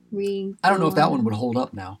I don't know if that one would hold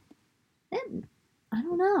up now. I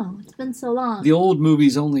don't know. It's been so long. The old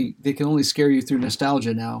movies they can only scare you through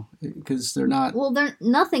nostalgia now because they're not. Well,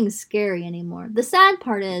 nothing's scary anymore. The sad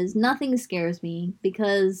part is nothing scares me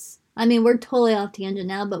because we're totally off tangent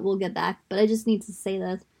now, but we'll get back. But I just need to say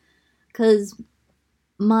this because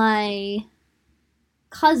my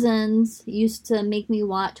cousins used to make me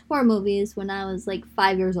watch horror movies when I was like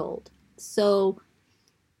 5 years old. So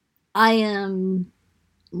I am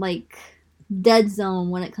like dead zone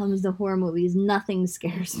when it comes to horror movies. Nothing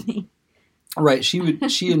scares me. Right.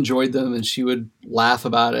 She enjoyed them and she would laugh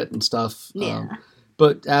about it and stuff. Yeah.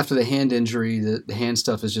 But after the hand injury, the hand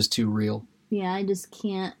stuff is just too real. Yeah, I just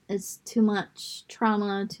can't. It's too much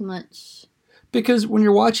trauma, too much. Because when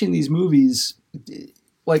you're watching these movies,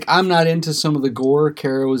 like I'm not into some of the gore.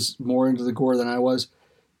 Kara was more into the gore than I was.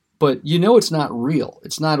 But you know it's not real.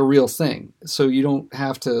 It's not a real thing. So you don't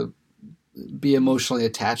have to be emotionally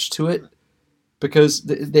attached to it because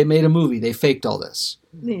they made a movie. They faked all this.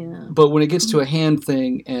 Yeah. But when it gets to a hand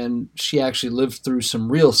thing and she actually lived through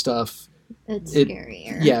some real stuff, it's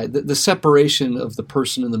scarier. Yeah, the separation of the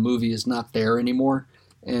person in the movie is not there anymore.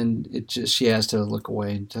 And she has to look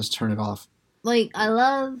away and just turn it off. Like, I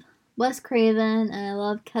love Wes Craven and I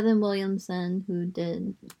love Kevin Williamson, who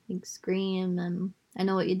did like Scream and I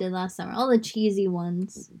Know What You Did Last Summer. All the cheesy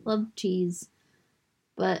ones. Love cheese.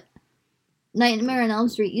 But Nightmare on Elm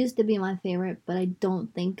Street used to be my favorite, but I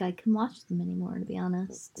don't think I can watch them anymore, to be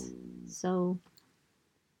honest. So,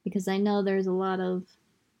 because I know there's a lot of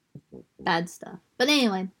bad stuff. But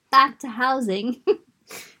anyway, back to housing.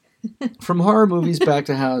 From horror movies back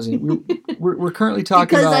to housing. We're currently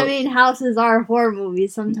talking because, about... I mean, houses are horror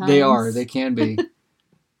movies sometimes. They are. They can be.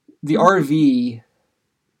 The RV...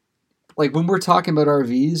 Like, when we're talking about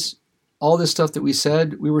RVs, all this stuff that we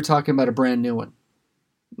said, we were talking about a brand new one.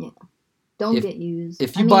 Yeah. Don't get used.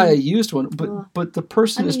 If you buy a used one, but the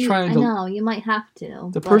person is trying to... I know, you might have to.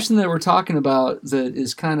 The person that we're talking about that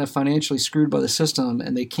is kind of financially screwed by the system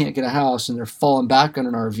and they can't get a house and they're falling back on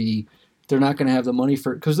an RV, they're not going to have the money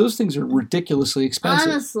for it because those things are ridiculously expensive.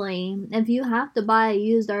 Honestly, if you have to buy a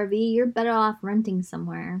used RV, you're better off renting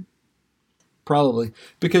somewhere. Probably.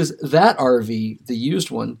 Because that RV, the used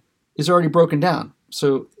one, is already broken down.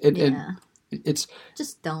 So it's...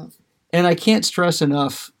 Just don't. And I can't stress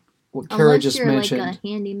enough... What Kara just mentioned. Unless you're like a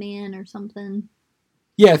handyman or something.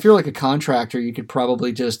 Yeah, if you're like a contractor, you could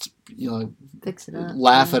probably just, fix it up,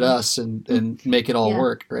 laugh at us and make it all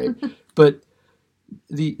work, right? But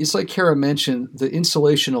it's like Kara mentioned, the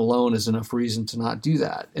insulation alone is enough reason to not do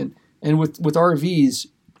that. And with RVs,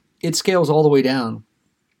 it scales all the way down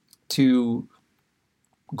to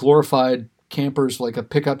glorified campers, like a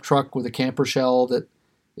pickup truck with a camper shell that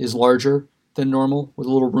is larger than normal with a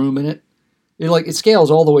little room in it. It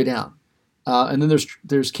scales all the way down, and then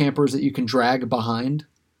there's campers that you can drag behind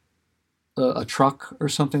a truck or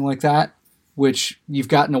something like that, which you've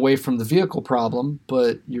gotten away from the vehicle problem,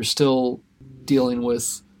 but you're still dealing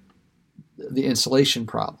with the insulation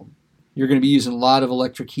problem. You're going to be using a lot of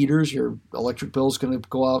electric heaters. Your electric bill is going to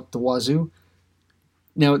go out the wazoo.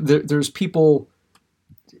 Now there's people.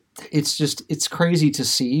 It's crazy to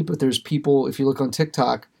see, but there's people. If you look on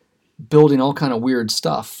TikTok, building all kind of weird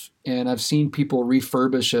stuff. And I've seen people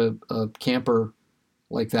refurbish a camper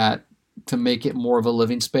like that to make it more of a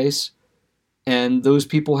living space. And those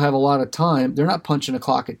people have a lot of time. They're not punching a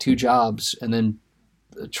clock at 2 jobs and then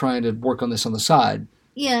trying to work on this on the side.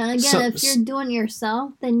 Yeah, again, if you're doing it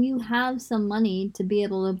yourself, then you have some money to be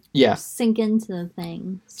able to sink into the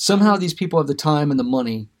thing. Somehow these people have the time and the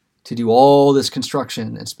money to do all this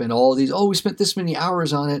construction and spend all these, we spent this many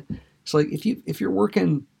hours on it. It's like if you're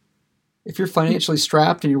working... If you're financially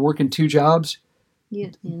strapped and you're working 2 jobs,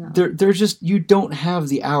 they're just, you don't have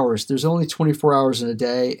the hours. There's only 24 hours in a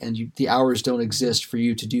day, and the hours don't exist for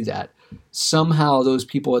you to do that. Somehow those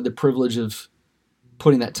people had the privilege of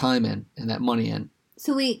putting that time in and that money in.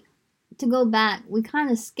 So to go back, we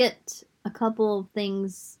kind of skipped a couple of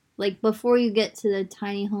things. Like before you get to the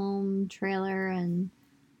tiny home, trailer, and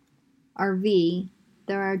RV,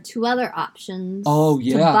 there are 2 other options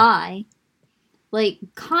to buy. Like,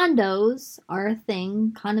 condos are a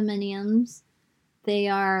thing, condominiums. They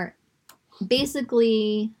are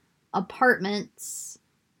basically apartments,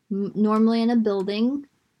 normally in a building,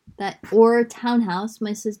 or a townhouse.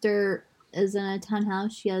 My sister is in a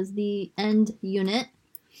townhouse. She has the end unit.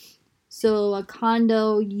 So a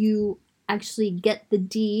condo, you actually get the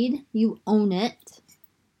deed. You own it.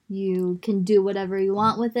 You can do whatever you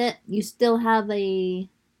want with it. You still have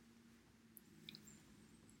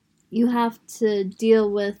you have to deal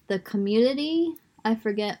with the community. I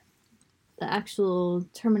forget the actual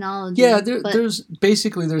terminology. Yeah, there's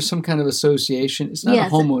some kind of association. It's not a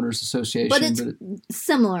homeowners association. But it's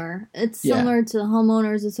similar. It's similar to the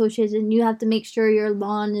homeowners association. You have to make sure your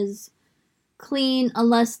lawn is clean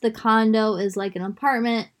unless the condo is like an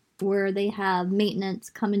apartment where they have maintenance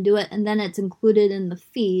come and do it. And then it's included in the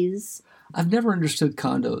fees. I've never understood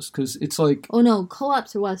condos because it's like Oh no,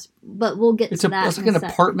 co-ops are less, but we'll get to that. it's like in a an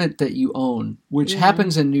sec. apartment that you own, which Yeah.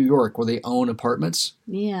 happens in New York where they own apartments,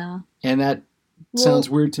 Yeah. and that sounds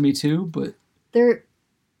weird to me too. But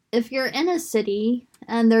If you're in a city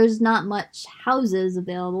and there's not much houses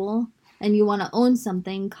available and you want to own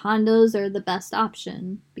something, condos are the best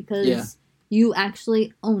option because Yeah. you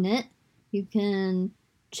actually own it. You can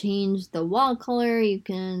change the wall color, you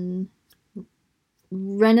can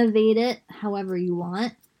renovate it however you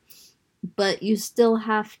want, but you still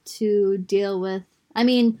have to deal with, I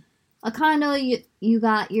mean, a condo, you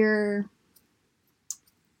got your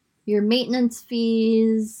maintenance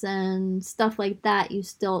fees and stuff like that you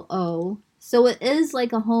still owe. So it is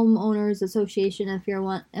like a homeowners association if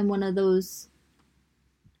you're in one of those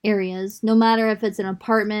areas, no matter if it's an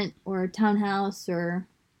apartment or a townhouse or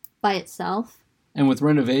by itself. and with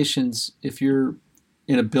renovations, if you're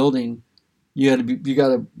in a building, you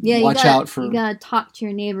gotta Yeah, watch out for. You gotta talk to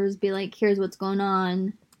your neighbors, be like, here's what's going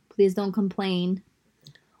on. Please don't complain.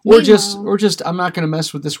 Or just I'm not going to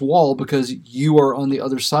mess with this wall because you are on the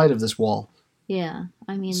other side of this wall. Yeah,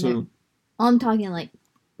 I mean, So I'm talking like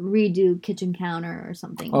redo kitchen counter or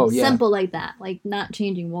something. Oh, yeah. Simple like that, like not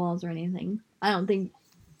changing walls or anything. I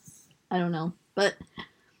don't know, but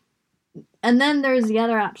and then there's the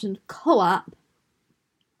other option, co-op,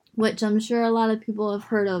 which I'm sure a lot of people have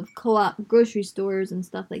heard of, co-op grocery stores and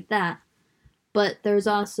stuff like that. But there's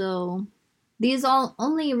also, these all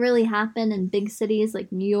only really happen in big cities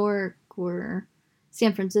like New York or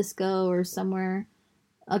San Francisco or somewhere.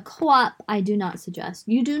 A co-op, I do not suggest.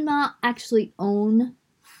 You do not actually own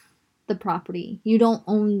the property. You don't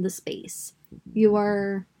own the space. You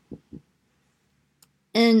are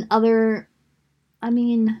in other,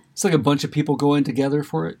 it's like a bunch of people go in together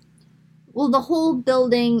for it. well, the whole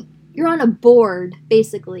building, you're on a board,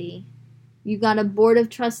 basically. You got a board of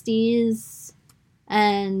trustees,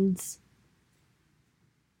 and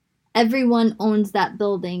everyone owns that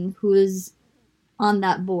building who is on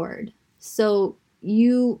that board. So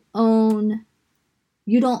you don't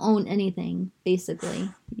own anything, basically.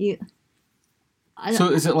 So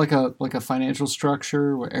is it like a financial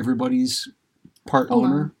structure where everybody's part Hold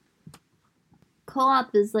on. owner?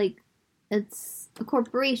 Co-op is like, it's a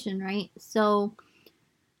corporation, right? So,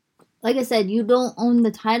 like I said, you don't own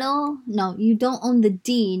the title. No, you don't own the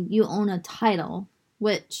deed. You own a title,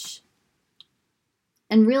 which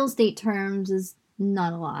in real estate terms is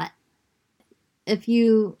not a lot. If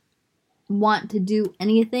you want to do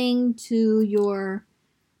anything to your,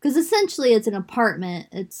 because essentially it's an apartment.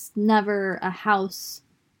 It's never a house.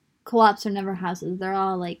 Co-ops are never houses. They're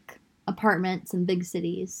all like apartments in big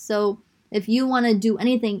cities. So if you want to do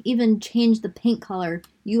anything, even change the paint color,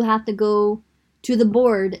 you have to go to the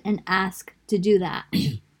board and ask to do that.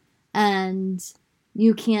 And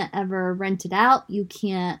you can't ever rent it out. You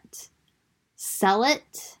can't sell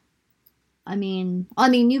it. I mean,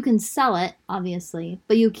 you can sell it, obviously,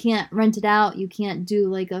 but you can't rent it out. You can't do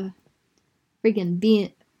like a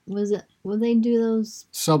freaking would they do those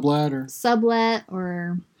Sublet or sublet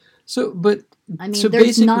or? so? But I mean, so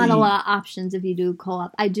there's not a basically- lot of options if you do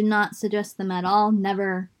co-op. I do not suggest them at all.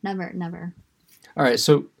 Never, never, never. All right,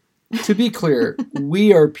 so to be clear,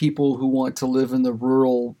 we are people who want to live in the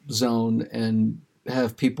rural zone and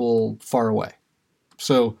have people far away.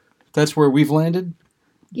 So that's where we've landed.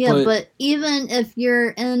 Yeah, but even if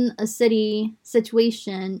you're in a city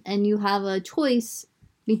situation and you have a choice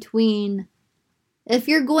between, if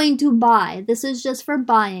you're going to buy, this is just for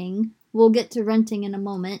buying, we'll get to renting in a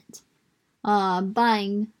moment.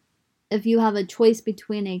 Buying, if you have a choice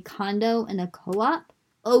between a condo and a co-op,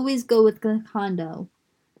 always go with the condo.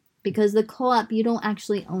 Because the co-op, you don't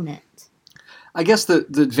actually own it. I guess the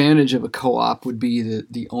advantage of a co-op would be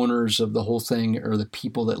the owners of the whole thing or the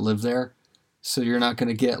people that live there. So you're not going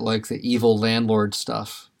to get like the evil landlord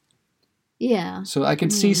stuff. Yeah. So I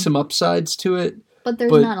can see some upsides to it. But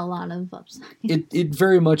there's not a lot of upside. It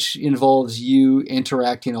very much involves you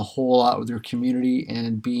interacting a whole lot with your community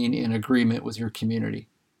and being in agreement with your community.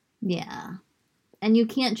 Yeah. And you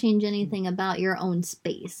can't change anything about your own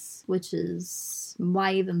space, which is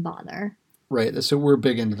why even bother. Right. So we're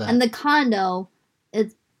big into that. And the condo,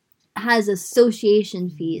 it has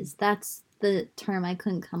association fees. That's the term I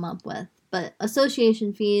couldn't come up with. But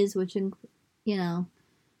association fees, which,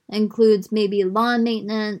 includes maybe lawn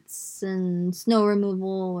maintenance and snow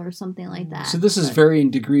removal or something like that. So this is varying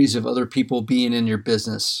degrees of other people being in your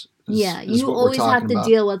business. Yeah, is you what we're always have talking to about.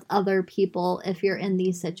 deal with other people if you're in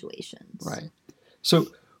these situations. Right. So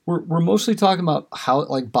we're mostly talking about how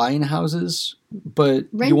like buying houses, but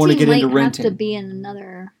Renting you want to get might into renting. have to be in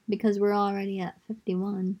another because we're already at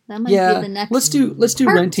 51. That might be the next. let's do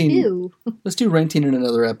part renting. two. Let's do renting in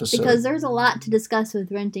another episode Because there's a lot to discuss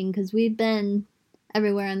with renting because we've been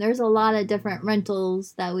everywhere and there's a lot of different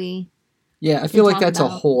rentals that we. Yeah, I feel like talk that's a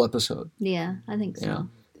about. whole episode. Yeah, I think so. Yeah.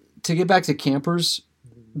 To get back to campers,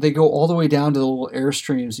 they go all the way down to the little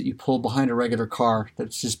Airstreams that you pull behind a regular car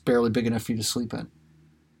that's just barely big enough for you to sleep in.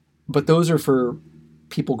 But those are for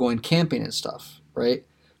people going camping and stuff, right?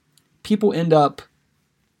 People end up,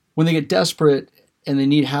 when they get desperate and they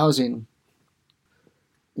need housing,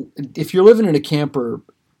 if you're living in a camper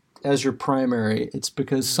as your primary, it's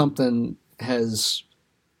because something's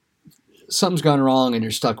gone wrong and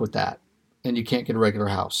you're stuck with that and you can't get a regular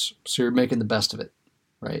house. So you're making the best of it,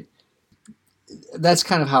 right? That's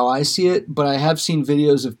kind of how I see it, but I have seen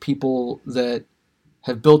videos of people that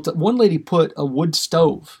have built. One lady put a wood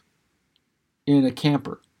stove in a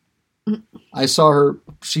camper. I saw her,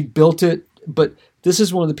 she built it, but this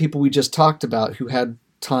is one of the people we just talked about who had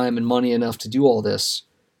time and money enough to do all this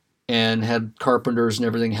and had carpenters and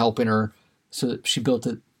everything helping her, so that she built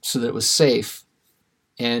it so that it was safe.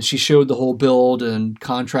 And she showed the whole build and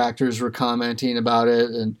contractors were commenting about it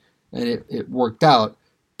and it worked out.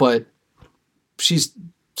 But she's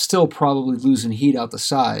still probably losing heat out the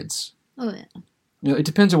sides. Oh, yeah. You know, it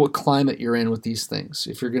depends on what climate you're in with these things.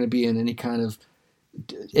 If you're going to be in any kind of,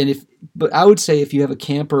 but I would say if you have a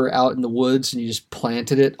camper out in the woods and you just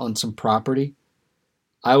planted it on some property,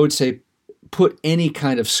 I would say put any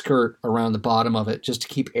kind of skirt around the bottom of it just to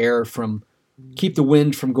keep the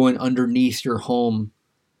wind from going underneath your home,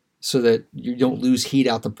 so that you don't lose heat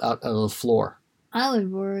out of the floor. I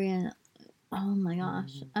would worry. Oh my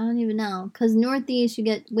gosh, I don't even know. Because Northeast, you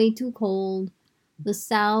get way too cold. The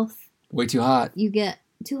South, way too hot. You get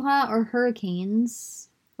too hot or hurricanes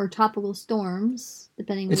or tropical storms,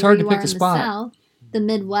 depending it's where hard you to pick are a in spot. the South. The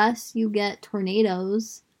Midwest, you get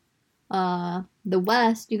tornadoes. The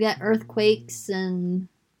West, you get earthquakes and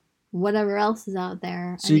whatever else is out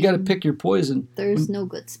there. So you got to pick your poison. There's no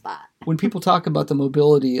good spot. When people talk about the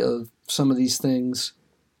mobility of some of these things,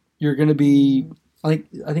 you're going to be. I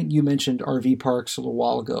think you mentioned RV parks a little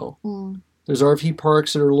while ago. Mm. There's RV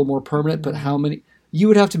parks that are a little more permanent, but how many? You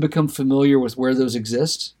would have to become familiar with where those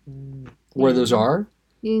exist, where those are.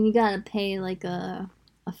 You got to pay like a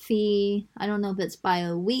fee. I don't know if it's by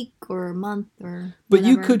a week or a month or But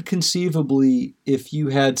you whatever. could conceivably, if you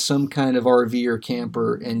had some kind of RV or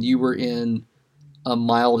camper and you were in a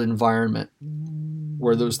mild environment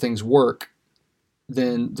where those things work,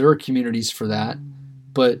 then there are communities for that.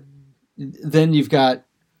 But then you've got,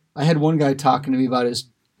 I had one guy talking to me about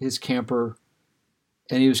his camper,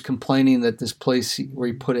 and he was complaining that this place where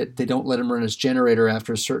he put it, they don't let him run his generator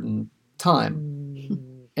after a certain time.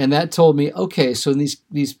 And that told me, okay, so in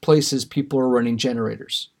these places, people are running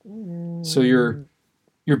generators. So you're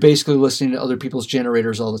basically listening to other people's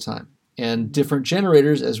generators all the time. And different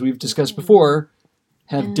generators, as we've discussed before,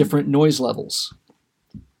 have different noise levels.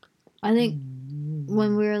 I think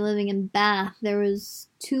when we were living in Bath, there was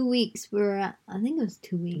 2 weeks we were at, I think it was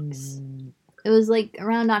 2 weeks. It was like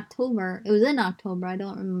around October. It was in October. I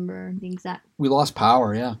don't remember the exact. We lost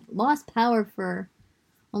power, yeah. Lost power for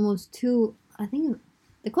almost I think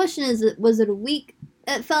the question is, was it a week?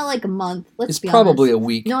 It felt like a month. Let's be honest. It's probably a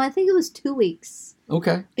week. No, I think it was 2 weeks.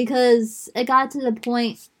 Okay. Because it got to the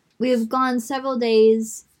point, we have gone several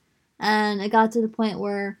days, and it got to the point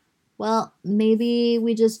where, well, maybe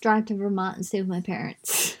we just drive to Vermont and stay with my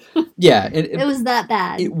parents. Yeah. It was that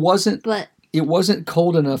bad. It wasn't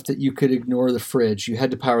cold enough that you could ignore the fridge. You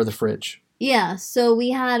had to power the fridge. Yeah, so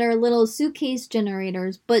we had our little suitcase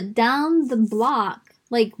generators, but down the block,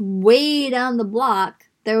 like way down the block,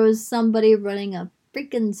 there was somebody running a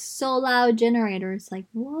freaking so loud generator. It's like,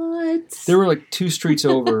 what? They were like 2 streets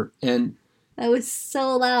over, and It was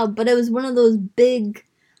so loud, but it was one of those big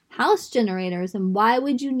house generators, and why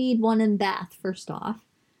would you need one in Bath, first off?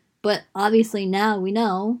 But obviously now we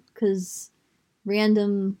know, because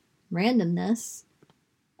randomness.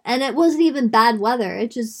 And it wasn't even bad weather.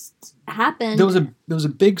 It just happened. there was a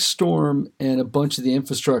big storm, and a bunch of the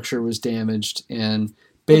infrastructure was damaged, and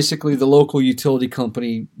basically the local utility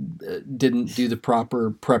company didn't do the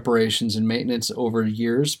proper preparations and maintenance over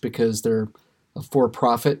years because they're a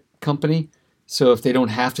for-profit company. So if they don't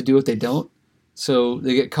have to do it, they don't. So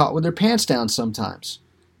they get caught with their pants down sometimes,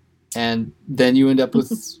 and then you end up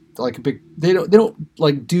with like a big. They don't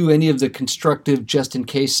like do any of the constructive just in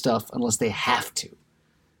case stuff unless they have to.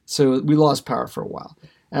 So we lost power for a while.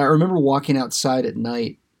 And I remember walking outside at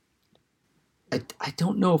night. I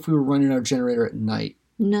don't know if we were running our generator at night.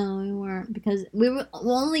 No, we weren't because we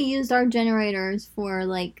only used our generators for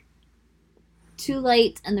like 2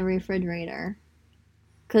 lights and the refrigerator.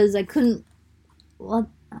 Because I couldn't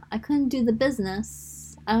do the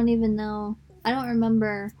business. I don't even know. I don't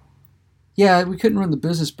remember. Yeah, we couldn't run the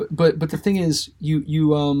business, but the thing is,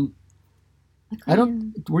 I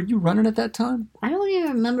don't. Were you running at that time? I don't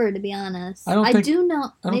even remember, to be honest. I don't think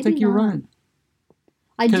you were running.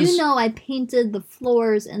 I do know I painted the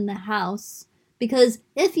floors in the house because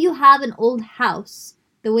if you have an old house,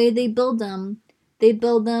 the way they build them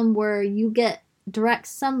where you get direct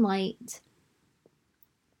sunlight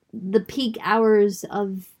the peak hours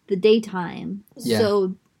of the daytime. Yeah.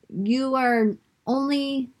 So you are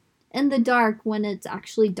only in the dark when it's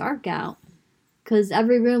actually dark out because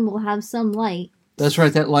every room will have some light. That's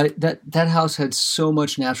right. That light, that house had so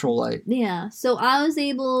much natural light. Yeah. So I was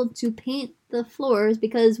able to paint the floors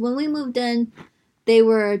because when we moved in, they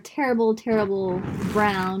were a terrible, terrible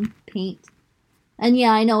brown paint. And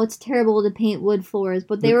yeah, I know it's terrible to paint wood floors,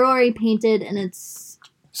 but they were already painted and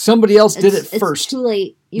somebody else did it first. It's too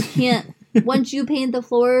late. You can't, once you paint the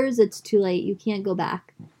floors, it's too late. You can't go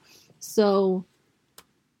back. So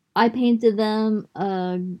I painted them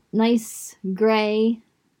a nice gray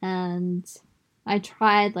and I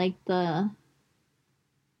tried like not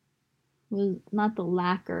the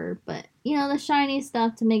lacquer, but the shiny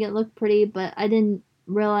stuff to make it look pretty, but I didn't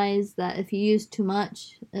realize that if you use too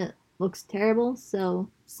much, it looks terrible. So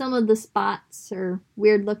some of the spots are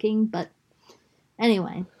weird looking, but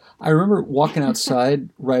anyway. I remember walking outside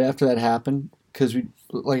right after that happened because we,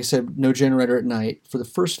 like I said, no generator at night. For the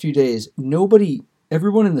first few days,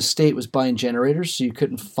 everyone in the state was buying generators, so you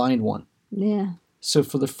couldn't find one. Yeah. So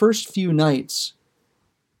for the first few nights,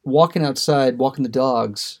 walking outside, walking the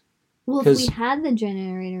dogs. Well, if we had the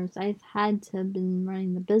generators, I've had to have been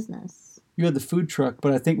running the business. You had the food truck,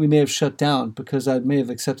 but I think we may have shut down because I may have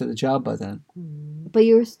accepted the job by then. But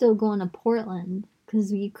you were still going to Portland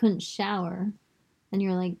because you couldn't shower. And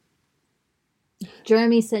you're like,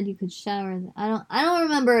 Jeremy said you could shower. I don't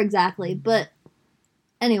remember exactly, but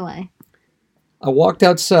anyway. I walked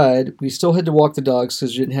outside. We still had to walk the dogs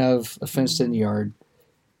because we didn't have a fenced-in yard.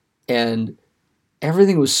 And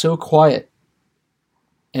everything was so quiet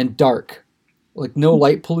and dark. Like no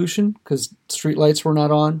light pollution because street lights were not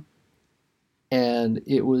on. And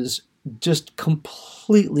it was just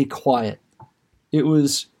completely quiet. It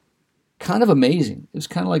was kind of amazing. It was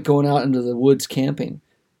kind of like going out into the woods camping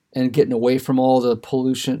and getting away from all the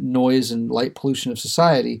pollution, noise, and light pollution of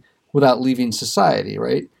society without leaving society,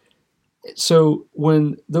 right? So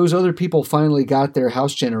when those other people finally got their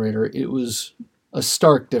house generator, it was a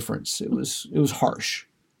stark difference. It was harsh.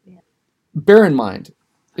 Yeah. Bear in mind,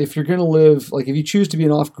 if you're going to live, like if you choose to be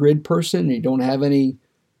an off-grid person and you don't have any,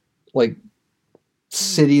 like,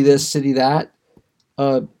 city this, city that,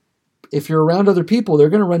 if you're around other people, they're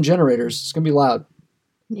going to run generators. It's going to be loud.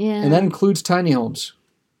 Yeah. And that includes tiny homes.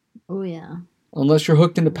 Oh, yeah. Unless you're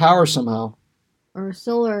hooked into power somehow. Or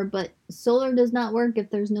solar, but solar does not work if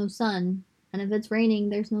there's no sun. And if it's raining,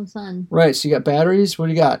 there's no sun. Right, so you got batteries. What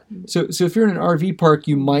do you got? So if you're in an RV park,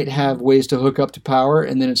 you might have ways to hook up to power,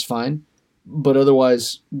 and then it's fine. But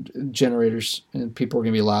otherwise, generators and people are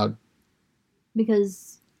going to be loud.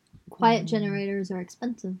 Because quiet generators are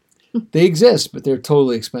expensive. They exist, but they're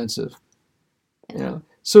totally expensive. Yeah.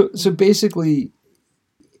 So basically,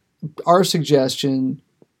 our suggestion,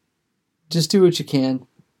 just do what you can.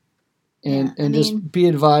 And just be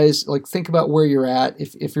advised, like think about where you're at.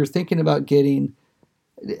 If you're thinking about getting,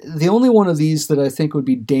 the only one of these that I think would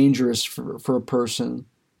be dangerous for a person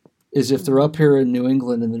is if they're up here in New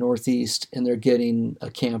England in the Northeast and they're getting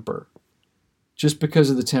a camper, just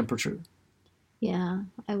because of the temperature. Yeah,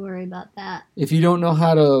 I worry about that. If you don't know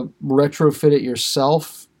how to retrofit it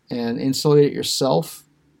yourself and insulate it yourself,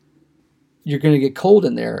 you're going to get cold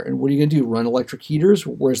in there. And what are you going to do? Run electric heaters?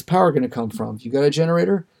 Where's the power going to come from? You got a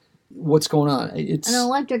generator? What's going on? An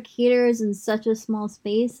electric heaters in such a small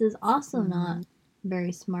space is also not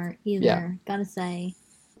very smart either. Yeah. Gotta say.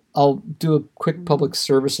 I'll do a quick public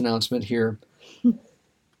service announcement here.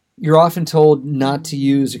 You're often told not to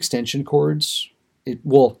use extension cords.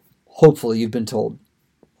 Hopefully you've been told.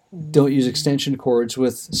 Don't use extension cords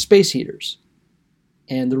with space heaters.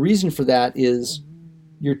 And the reason for that is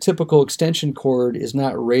your typical extension cord is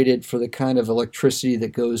not rated for the kind of electricity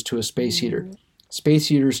that goes to a space heater. Space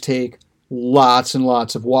heaters take lots and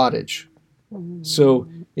lots of wattage. So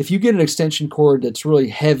if you get an extension cord that's really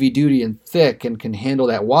heavy duty and thick and can handle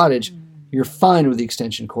that wattage, you're fine with the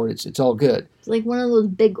extension cord. It's all good. It's like one of those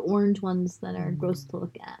big orange ones that are gross to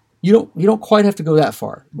look at. You don't quite have to go that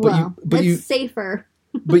far. But it's safer.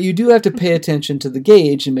 But you do have to pay attention to the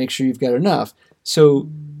gauge and make sure you've got enough. So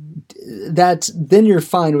then you're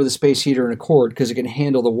fine with a space heater and a cord because it can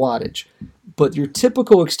handle the wattage. But your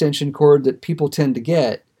typical extension cord that people tend to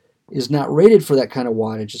get is not rated for that kind of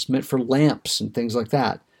wattage. It's meant for lamps and things like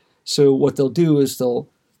that. So what they'll do is they'll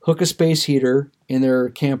hook a space heater in their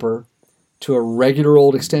camper to a regular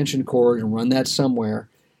old extension cord and run that somewhere.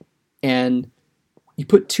 And you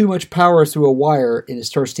put too much power through a wire and it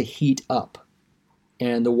starts to heat up.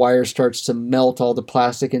 And the wire starts to melt all the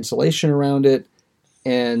plastic insulation around it.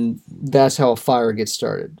 And that's how a fire gets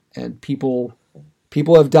started. And people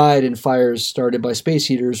have died in fires started by space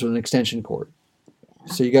heaters with an extension cord.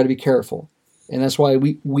 So you got to be careful. And that's why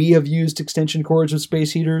we have used extension cords with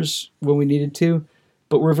space heaters when we needed to,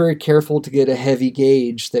 but we're very careful to get a heavy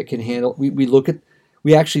gauge that can handle.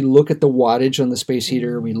 We actually look at the wattage on the space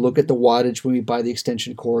heater. We look at the wattage when we buy the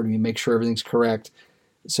extension cord, and we make sure everything's correct.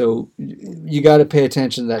 So you got to pay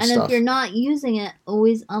attention to that stuff. And if you're not using it,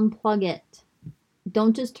 always unplug it.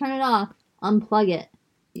 Don't just turn it off. Unplug it.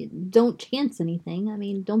 Don't chance anything. I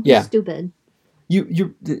mean, don't be stupid.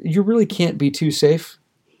 You really can't be too safe,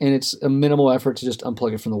 and it's a minimal effort to just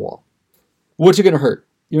unplug it from the wall. What's it going to hurt?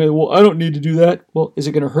 You know, well, I don't need to do that. Well, is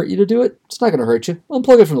it going to hurt you to do it? It's not going to hurt you.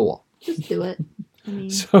 Unplug it from the wall. Just do it. I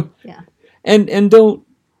mean, yeah. And don't.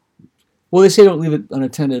 Well, they say don't leave it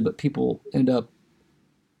unattended, but people end up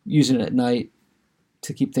using it at night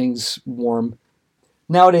to keep things warm.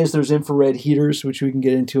 Nowadays, there's infrared heaters, which we can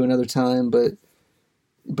get into another time. But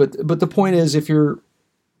the point is, if you're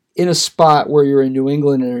in a spot where you're in New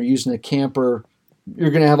England and are using a camper,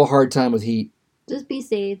 you're going to have a hard time with heat. Just be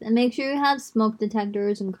safe and make sure you have smoke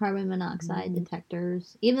detectors and carbon monoxide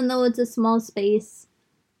detectors. Even though it's a small space,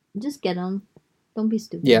 just get them. Don't be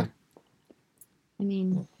stupid. Yeah. I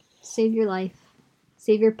mean, save your life.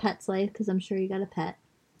 Save your pet's life, because I'm sure you got a pet.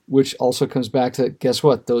 Which also comes back to, guess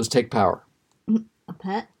what? Those take power. A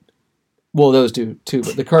pet? Well, those do too,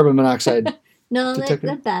 but the carbon monoxide no, detector.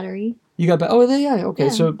 That battery. You got yeah, okay. Yeah,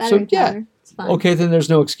 so yeah. It's fine. Okay, then there's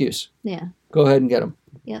no excuse. Yeah. Go ahead and get them.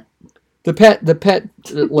 Yep. The pet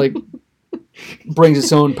like brings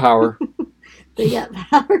its own power. They get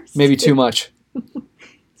powers. Maybe too much.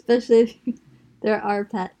 Especially if there are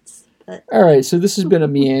pets. But. All right, so this has been a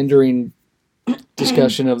meandering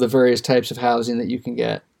discussion of the various types of housing that you can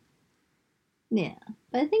get. Yeah,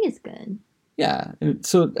 but I think it's good. Yeah.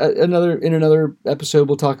 So in another episode,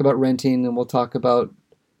 we'll talk about renting, and we'll talk about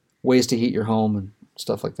ways to heat your home and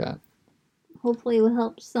stuff like that. Hopefully it will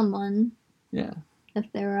help someone. Yeah. If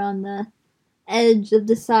they're on the edge of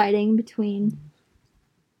deciding between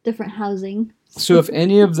different housing. So if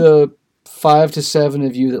any of the 5 to 7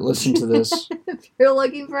 of you that listen to this... if you're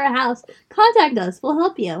looking for a house, contact us. We'll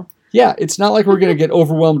help you. Yeah, it's not like we're going to get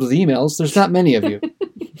overwhelmed with emails. There's not many of you.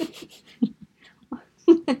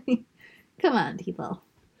 Come on, people.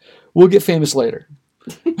 We'll get famous later.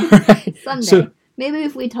 All right. Someday. So, maybe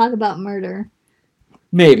if we talk about murder.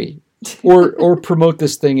 Maybe. Or promote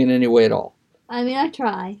this thing in any way at all. I mean, I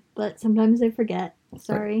try, but sometimes I forget.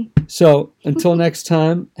 Sorry. So, until next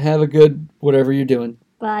time, have a good whatever you're doing.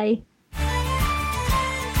 Bye.